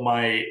all of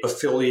my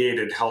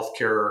affiliated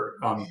healthcare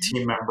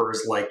team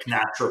members, like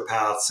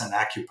naturopaths and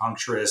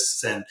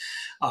acupuncturists and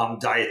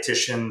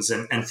dietitians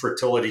and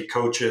fertility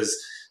coaches,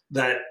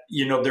 that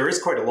there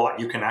is quite a lot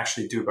you can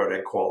actually do about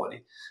egg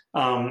quality.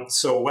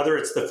 So whether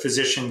it's the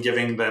physician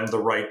giving them the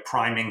right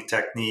priming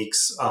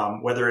techniques,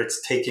 whether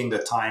it's taking the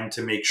time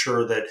to make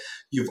sure that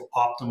you've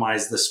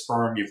optimized the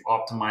sperm, you've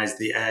optimized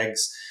the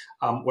eggs,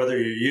 whether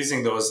you're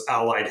using those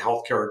allied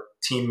healthcare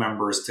team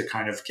members to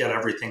kind of get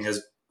everything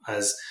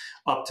as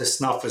up to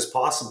snuff as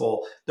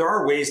possible, there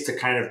are ways to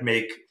kind of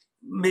make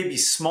maybe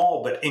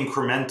small but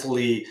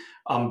incrementally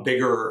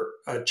bigger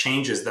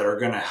changes that are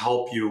going to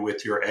help you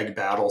with your egg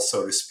battle,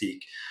 so to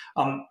speak.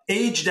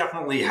 Age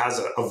definitely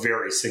has a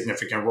very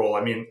significant role.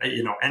 I mean,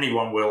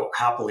 anyone will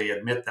happily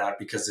admit that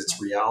because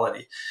it's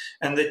reality.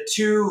 And the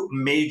two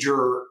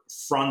major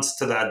fronts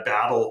to that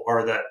battle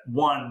are that,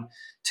 one,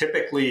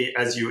 typically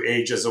as you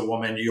age as a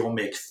woman, you'll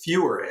make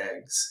fewer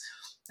eggs.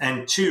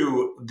 And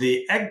two,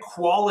 the egg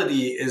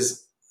quality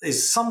is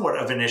somewhat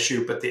of an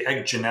issue, but the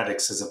egg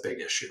genetics is a big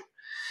issue.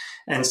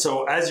 And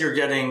so as you're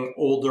getting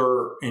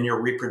older in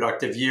your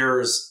reproductive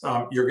years,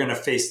 you're going to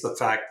face the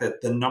fact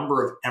that the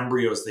number of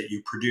embryos that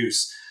you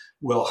produce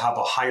will have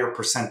a higher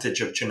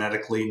percentage of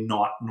genetically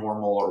not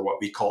normal, or what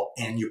we call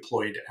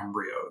aneuploid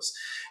embryos.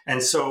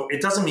 And so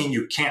it doesn't mean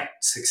you can't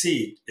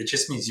succeed. It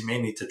just means you may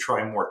need to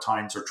try more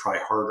times or try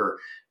harder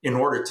in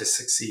order to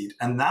succeed.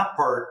 And that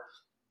part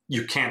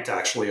you can't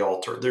actually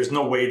alter. There's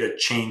no way to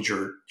change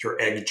your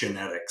egg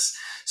genetics.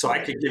 So I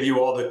could give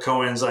you all the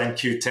coenzyme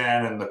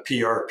Q10 and the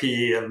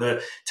PRP and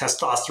the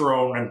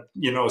testosterone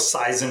and,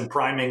 size and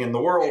priming in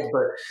the world.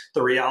 But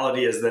the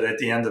reality is that at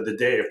the end of the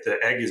day, if the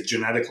egg is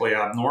genetically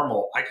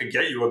abnormal, I could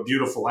get you a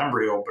beautiful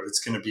embryo, but it's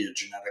going to be a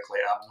genetically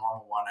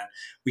abnormal one. And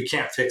we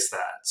can't fix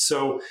that.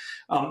 So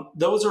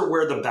those are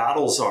where the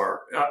battles are.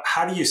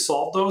 How do you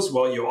solve those?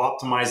 Well, you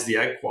optimize the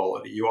egg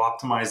quality. You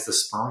optimize the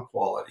sperm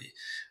quality.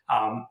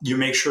 You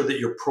make sure that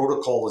your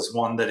protocol is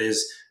one that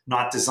is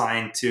not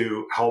designed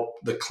to help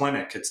the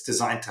clinic. It's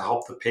designed to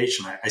help the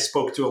patient. I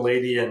spoke to a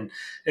lady in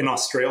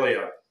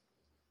Australia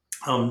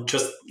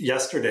just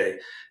yesterday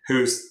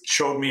who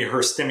showed me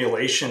her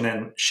stimulation,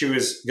 and she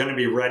was going to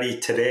be ready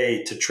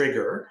today to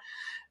trigger.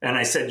 And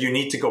I said, you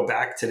need to go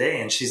back today.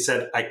 And she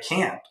said, I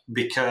can't,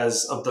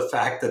 because of the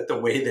fact that the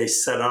way they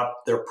set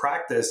up their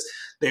practice,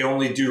 they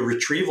only do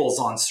retrievals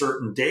on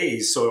certain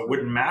days. So it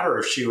wouldn't matter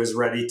if she was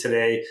ready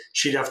today.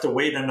 She'd have to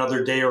wait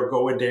another day or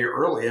go a day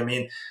early. I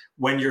mean,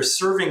 when you're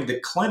serving the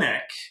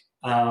clinic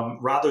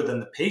rather than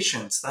the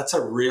patients, that's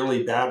a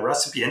really bad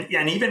recipe.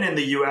 And even in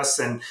the US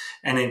and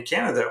in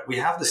Canada, we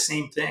have the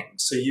same thing.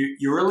 So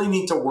you really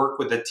need to work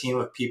with a team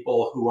of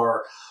people who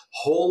are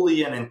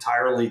wholly and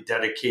entirely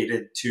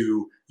dedicated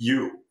to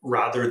you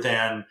rather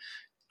than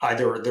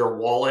either their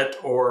wallet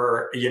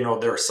or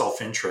their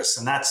self-interest.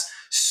 And that's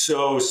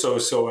so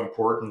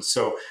important.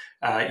 So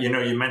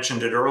you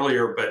mentioned it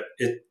earlier, but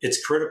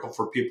it's critical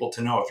for people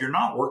to know, if you're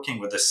not working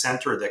with a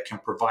center that can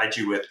provide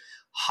you with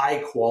high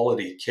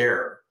quality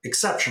care,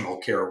 exceptional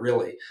care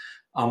really,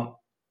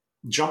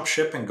 jump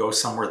ship and go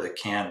somewhere that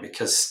can,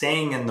 because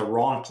staying in the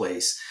wrong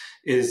place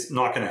is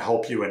not going to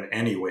help you in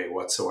any way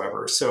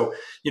whatsoever. So,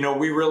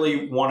 we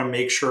really want to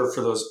make sure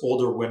for those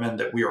older women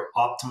that we are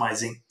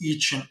optimizing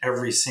each and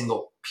every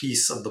single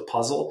piece of the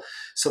puzzle,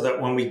 so that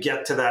when we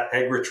get to that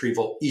egg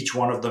retrieval, each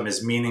one of them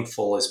is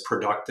meaningful, is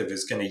productive,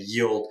 is going to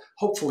yield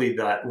hopefully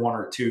that one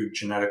or two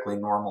genetically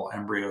normal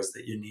embryos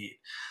that you need.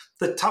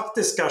 The tough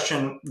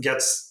discussion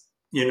gets,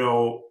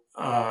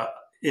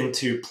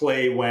 into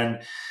play when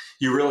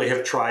you really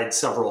have tried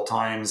several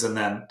times and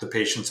then the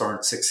patients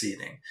aren't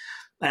succeeding.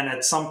 And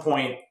at some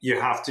point, you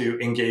have to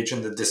engage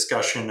in the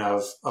discussion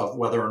of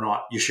whether or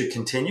not you should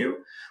continue,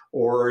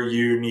 or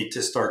you need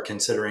to start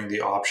considering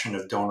the option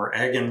of donor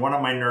egg. And one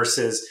of my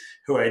nurses,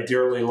 who I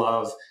dearly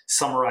love,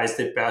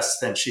 summarized it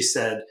best. And she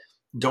said,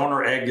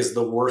 donor egg is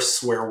the worst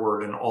swear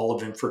word in all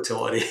of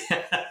infertility.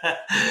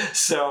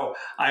 So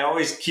I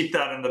always keep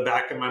that in the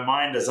back of my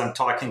mind as I'm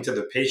talking to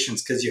the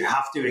patients, because you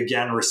have to,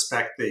 again,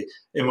 respect the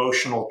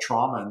emotional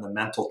trauma and the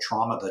mental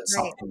trauma that Right.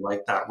 something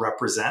like that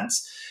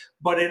represents.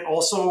 But it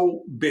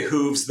also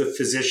behooves the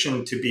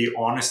physician to be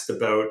honest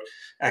about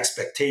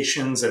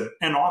expectations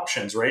and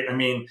options, right? I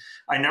mean,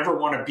 I never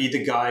want to be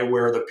the guy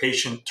where the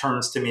patient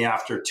turns to me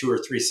after 2 or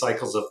 3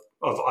 cycles of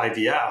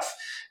IVF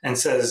and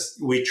says,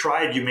 we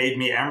tried, you made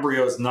me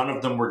embryos, none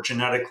of them were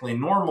genetically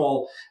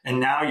normal,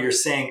 and now you're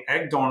saying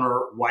egg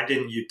donor, why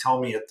didn't you tell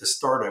me at the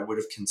start? I would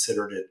have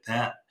considered it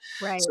then.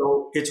 Right.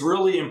 So it's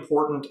really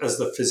important as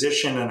the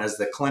physician and as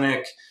the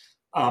clinic,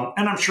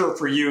 and I'm sure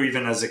for you,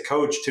 even as a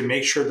coach, to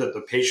make sure that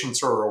the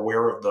patients are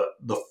aware of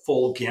the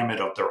full gamut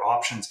of their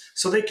options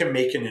so they can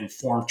make an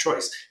informed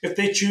choice. If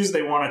they choose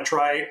they want to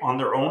try on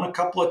their own a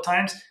couple of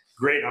times,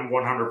 great, I'm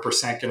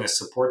 100% going to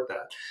support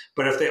that.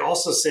 But if they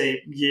also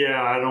say,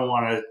 yeah, I don't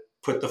want to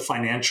put the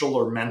financial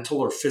or mental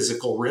or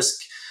physical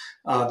risk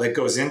that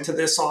goes into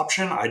this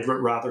option, I'd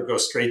rather go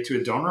straight to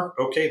a donor,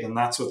 okay, then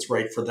that's what's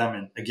right for them.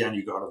 And again,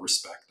 you got to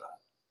respect that.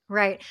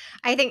 Right.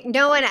 I think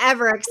no one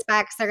ever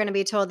expects they're going to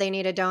be told they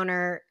need a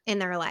donor in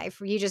their life.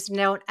 You just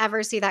don't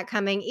ever see that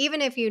coming. Even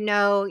if you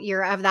know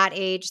you're of that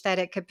age that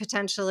it could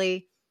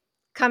potentially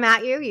come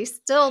at you, you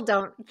still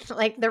don't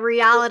like the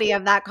reality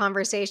of that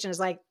conversation is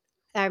like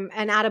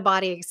an out of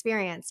body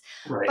experience.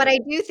 Right. But I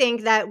do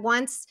think that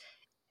once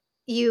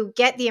you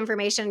get the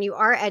information, you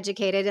are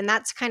educated. And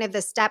that's kind of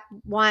the step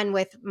one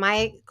with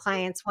my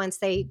clients. Once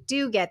they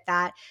do get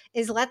that,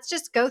 is let's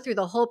just go through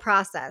the whole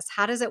process.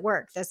 How does it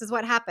work? This is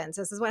what happens.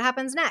 This is what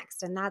happens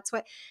next. And that's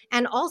what,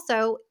 and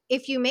also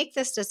if you make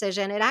this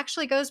decision, it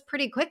actually goes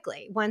pretty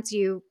quickly once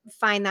you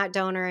find that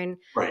donor and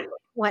Right.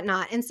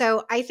 whatnot. And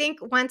so I think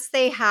once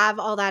they have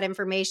all that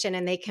information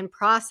and they can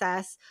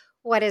process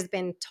what has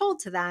been told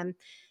to them,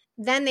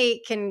 then they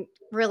can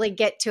really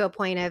get to a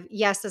point of,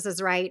 yes, this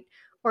is right,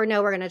 or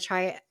no, we're going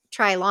to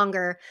try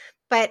longer.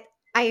 But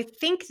I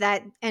think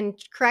that, and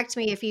correct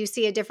me if you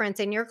see a difference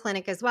in your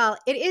clinic as well,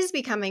 it is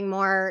becoming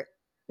more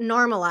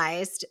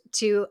normalized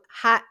to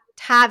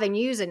have and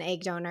use an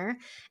egg donor.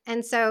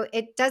 And so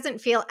it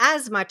doesn't feel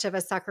as much of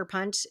a sucker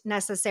punch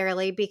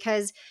necessarily,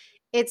 because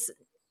it's,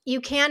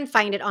 you can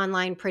find it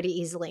online pretty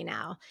easily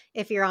now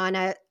if you're on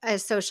a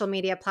social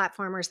media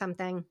platform or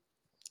something.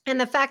 And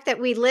the fact that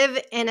we live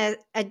in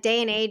a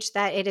day and age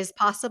that it is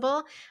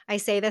possible, I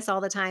say this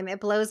all the time,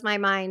 it blows my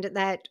mind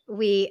that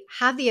we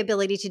have the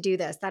ability to do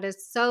this. That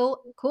is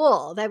so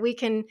cool that we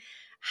can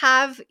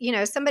have,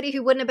 somebody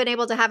who wouldn't have been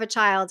able to have a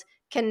child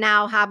can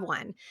now have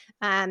one.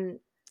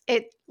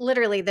 It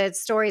literally, the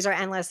stories are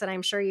endless, and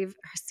I'm sure you've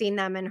seen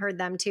them and heard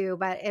them too,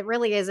 but it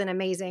really is an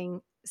amazing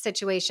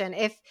situation.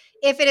 If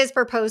it is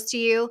proposed to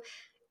you,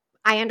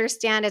 I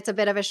understand it's a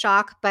bit of a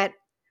shock, but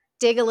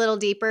dig a little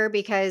deeper,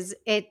 because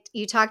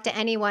you talk to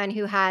anyone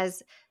who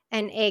has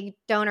an egg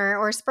donor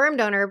or sperm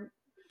donor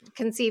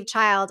conceived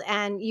child,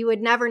 and you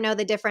would never know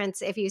the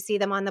difference if you see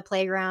them on the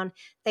playground.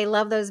 They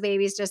love those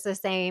babies just the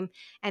same,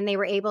 and they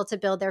were able to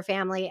build their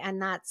family.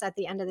 And that's, at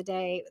the end of the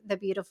day, the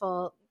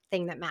beautiful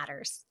thing that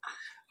matters.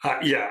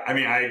 Yeah, I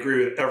mean, I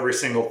agree with every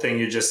single thing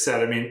you just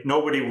said. I mean,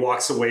 nobody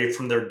walks away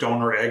from their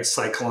donor egg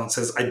cycle and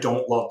says, I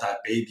don't love that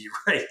baby,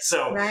 right?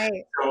 So,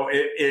 Right. so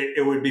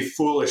it would be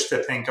foolish to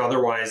think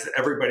otherwise.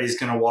 Everybody's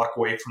going to walk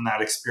away from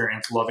that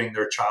experience loving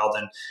their child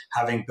and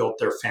having built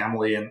their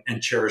family and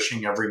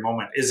cherishing every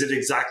moment. Is it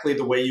exactly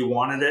the way you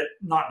wanted it?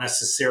 Not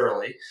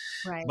necessarily.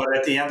 Right. But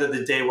at the end of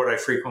the day, what I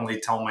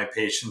frequently tell my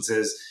patients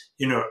is,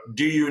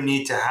 do you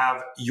need to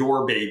have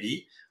your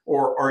baby?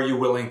 Or are you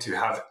willing to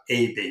have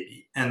a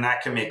baby? And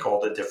that can make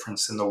all the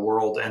difference in the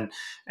world. And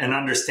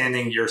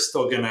understanding you're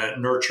still going to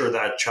nurture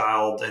that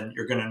child, and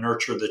you're going to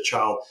nurture the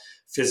child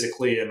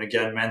physically and,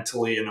 again,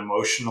 mentally and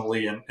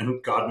emotionally and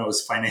God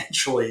knows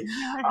financially.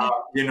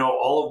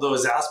 All of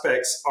those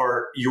aspects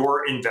are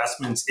your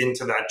investments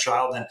into that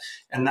child.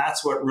 And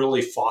that's what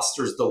really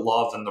fosters the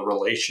love and the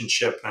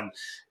relationship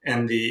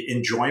and the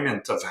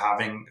enjoyment of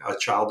having a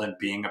child and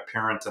being a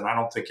parent. And I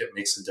don't think it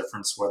makes a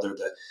difference whether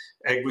the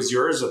egg was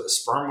yours or the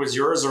sperm was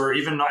yours or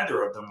even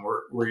neither of them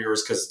were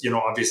yours, because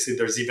obviously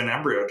there's even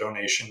embryo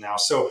donation now.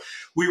 So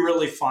we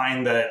really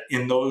find that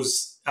in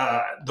those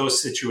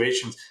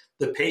situations,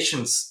 the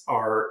patients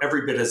are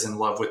every bit as in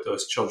love with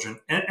those children,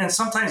 and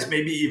sometimes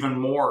maybe even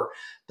more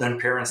than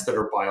parents that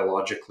are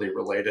biologically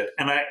related.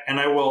 And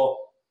I will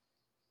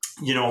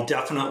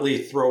definitely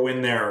throw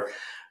in there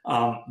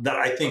that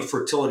I think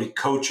fertility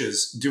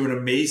coaches do an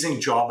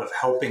amazing job of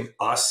helping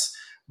us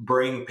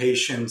bring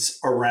patients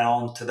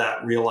around to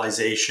that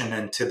realization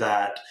and to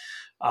that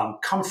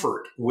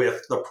comfort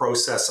with the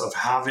process of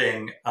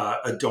having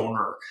a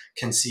donor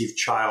conceived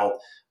child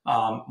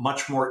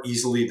much more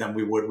easily than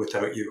we would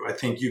without you. I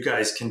think you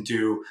guys can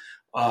do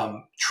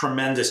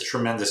tremendous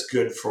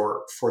good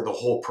for the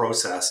whole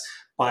process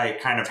by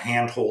kind of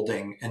hand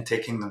holding and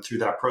taking them through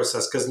that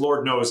process. Because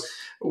Lord knows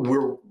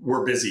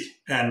we're busy.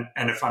 And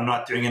if I'm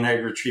not doing an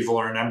egg retrieval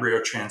or an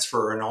embryo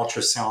transfer or an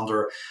ultrasound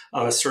or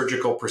a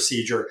surgical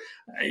procedure,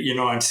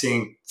 I'm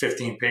seeing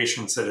 15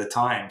 patients at a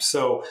time.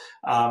 So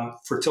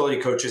fertility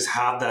coaches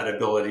have that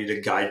ability to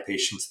guide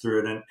patients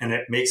through it. And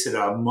it makes it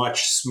a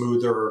much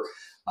smoother,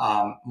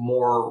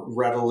 more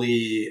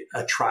readily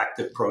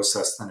attractive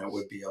process than it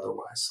would be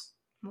otherwise.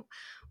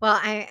 Well,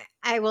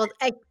 I will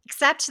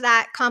accept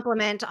that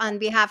compliment on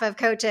behalf of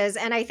coaches.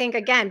 And I think,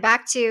 again,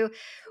 back to,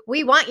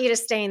 we want you to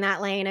stay in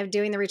that lane of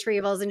doing the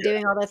retrievals and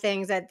doing all the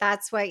things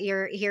that's what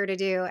you're here to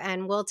do.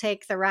 And we'll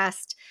take the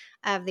rest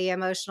of the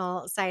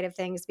emotional side of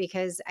things,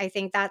 because I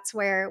think that's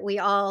where we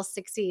all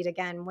succeed,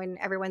 again, when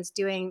everyone's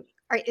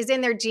is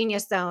in their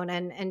genius zone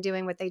and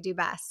doing what they do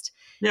best.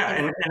 Yeah.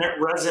 And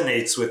it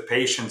resonates with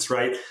patients,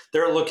 right?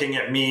 They're looking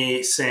at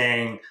me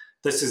saying,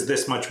 this is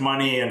this much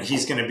money and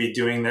he's going to be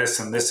doing this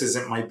and this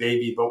isn't my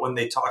baby. But when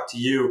they talk to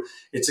you,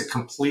 it's a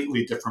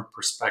completely different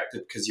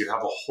perspective, because you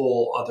have a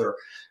whole other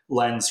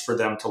lens for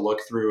them to look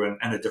through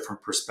and a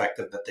different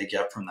perspective that they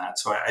get from that.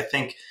 So I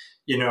think,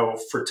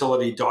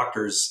 fertility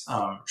doctors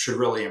should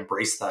really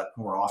embrace that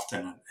more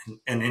often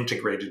and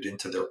integrate it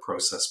into their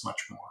process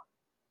much more.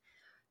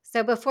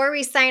 So before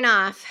we sign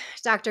off,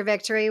 Dr.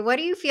 Victory, what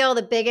do you feel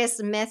the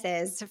biggest myth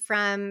is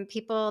from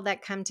people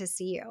that come to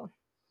see you?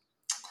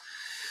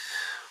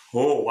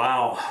 Oh,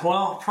 wow.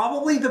 Well,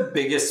 probably the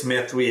biggest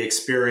myth we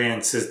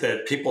experience is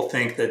that people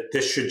think that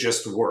this should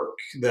just work.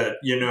 That,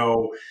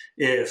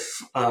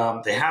 if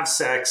they have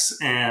sex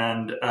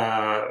and,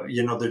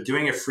 they're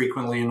doing it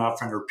frequently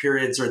enough and their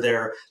periods are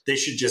there, they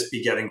should just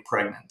be getting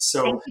pregnant.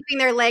 So and keeping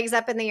their legs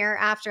up in the air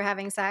after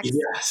having sex.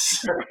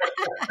 Yes.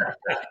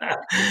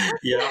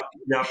 Yeah.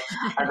 I've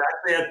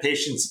actually had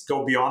patients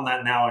go beyond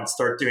that now and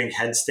start doing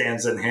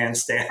headstands and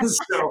handstands.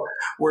 So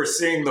we're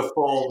seeing the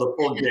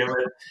full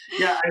gamut.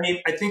 Yeah.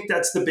 I think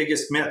that's the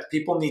biggest myth.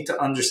 People need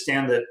to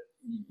understand that,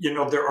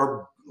 there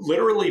are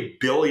literally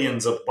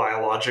billions of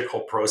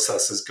biological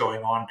processes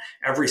going on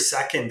every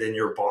second in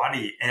your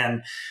body.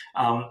 And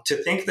to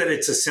think that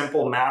it's a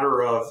simple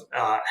matter of,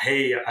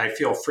 hey, I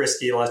feel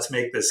frisky, let's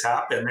make this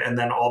happen. And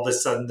then all of a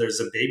sudden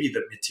there's a baby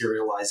that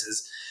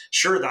materializes.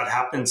 Sure, that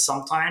happens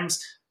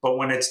sometimes, but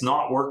when it's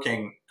not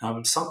working,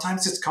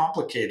 sometimes it's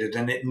complicated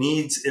and it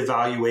needs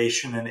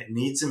evaluation and it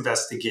needs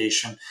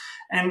investigation.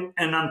 And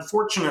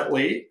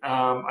unfortunately,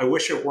 I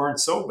wish it weren't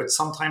so, but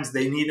sometimes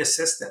they need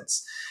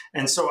assistance.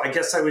 And so I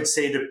guess I would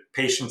say to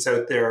patients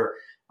out there,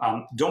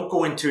 don't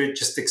go into it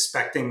just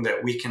expecting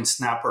that we can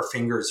snap our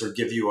fingers or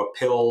give you a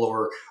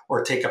pill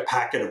or take a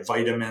packet of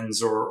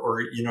vitamins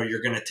or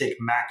you're going to take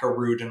maca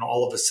root and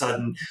all of a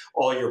sudden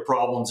all your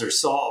problems are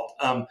solved.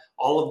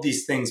 All of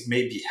these things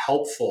may be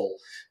helpful,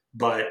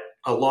 but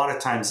a lot of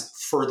times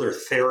further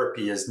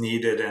therapy is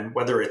needed. And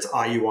whether it's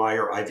IUI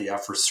or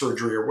IVF or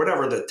surgery or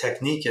whatever the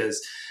technique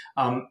is,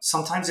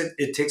 sometimes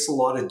it takes a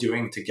lot of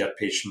doing to get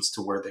patients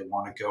to where they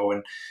want to go.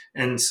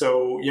 And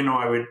so,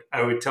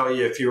 I would tell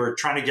you, if you were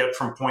trying to get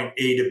from point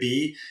A to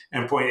B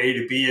and point A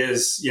to B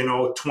is,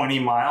 20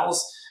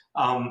 miles,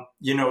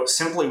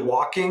 simply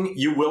walking,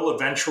 you will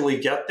eventually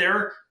get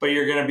there, but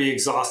you're going to be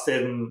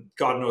exhausted and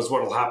God knows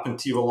what will happen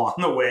to you along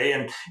the way.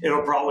 And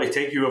it'll probably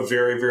take you a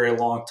very, very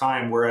long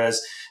time. Whereas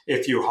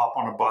if you hop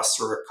on a bus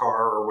or a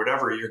car or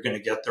whatever, you're going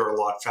to get there a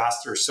lot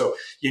faster. So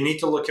you need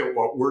to look at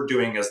what we're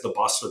doing as the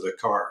bus or the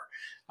car.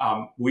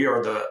 We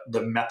are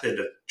the method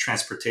of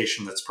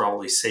transportation that's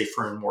probably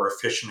safer and more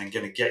efficient and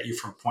going to get you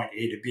from point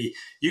A to B.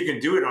 You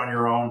can do it on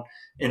your own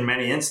in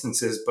many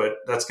instances, but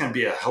that's going to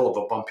be a hell of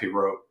a bumpy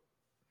road.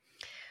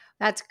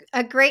 That's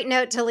a great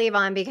note to leave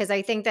on, because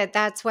I think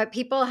that's what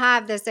people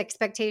have this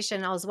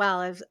expectation as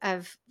well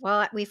of,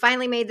 well, we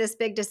finally made this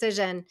big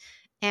decision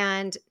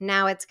and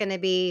now it's going to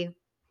be,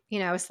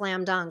 a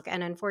slam dunk.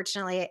 And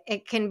unfortunately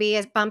it can be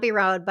a bumpy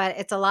road, but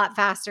it's a lot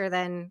faster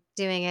than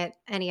doing it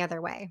any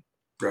other way.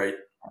 Right.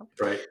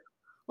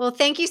 Well,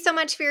 thank you so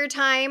much for your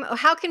time.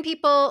 How can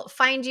people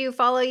find you,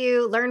 follow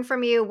you, learn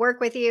from you,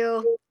 work with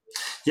you?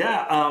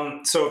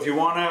 Yeah. So if you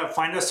want to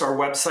find us, our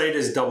website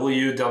is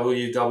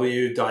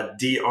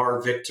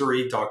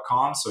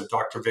www.drvictory.com. So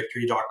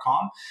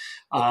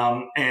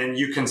drvictory.com. And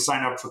you can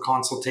sign up for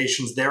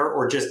consultations there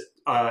or just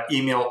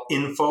email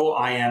info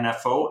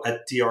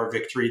at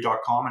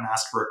drvictory.com and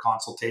ask for a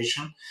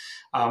consultation.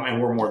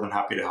 And we're more than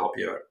happy to help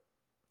you out.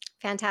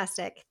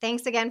 Fantastic.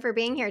 Thanks again for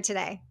being here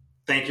today.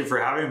 Thank you for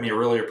having me. I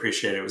really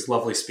appreciate it. It was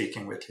lovely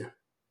speaking with you.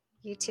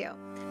 You too.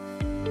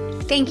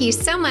 Thank you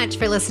so much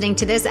for listening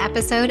to this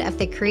episode of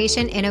the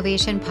Creation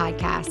Innovation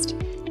Podcast.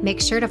 Make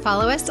sure to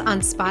follow us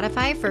on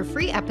Spotify for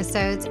free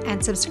episodes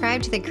and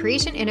subscribe to the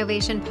Creation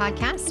Innovation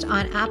Podcast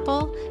on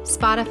Apple,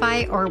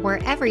 Spotify, or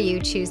wherever you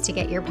choose to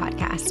get your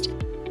podcast.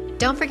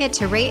 Don't forget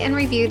to rate and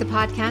review the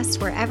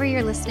podcast wherever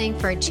you're listening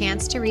for a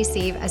chance to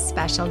receive a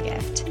special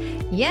gift.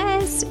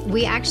 Yes,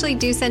 we actually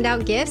do send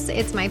out gifts.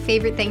 It's my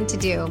favorite thing to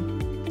do.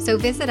 So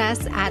visit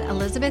us at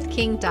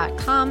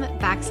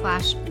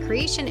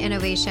elizabethking.com/creation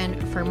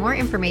innovation for more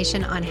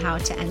information on how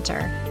to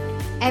enter.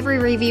 Every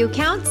review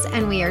counts,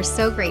 and we are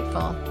so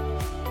grateful.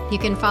 You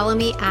can follow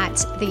me at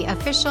the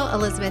official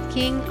Elizabeth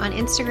King on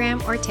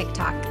Instagram or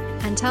TikTok.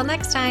 Until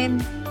next time.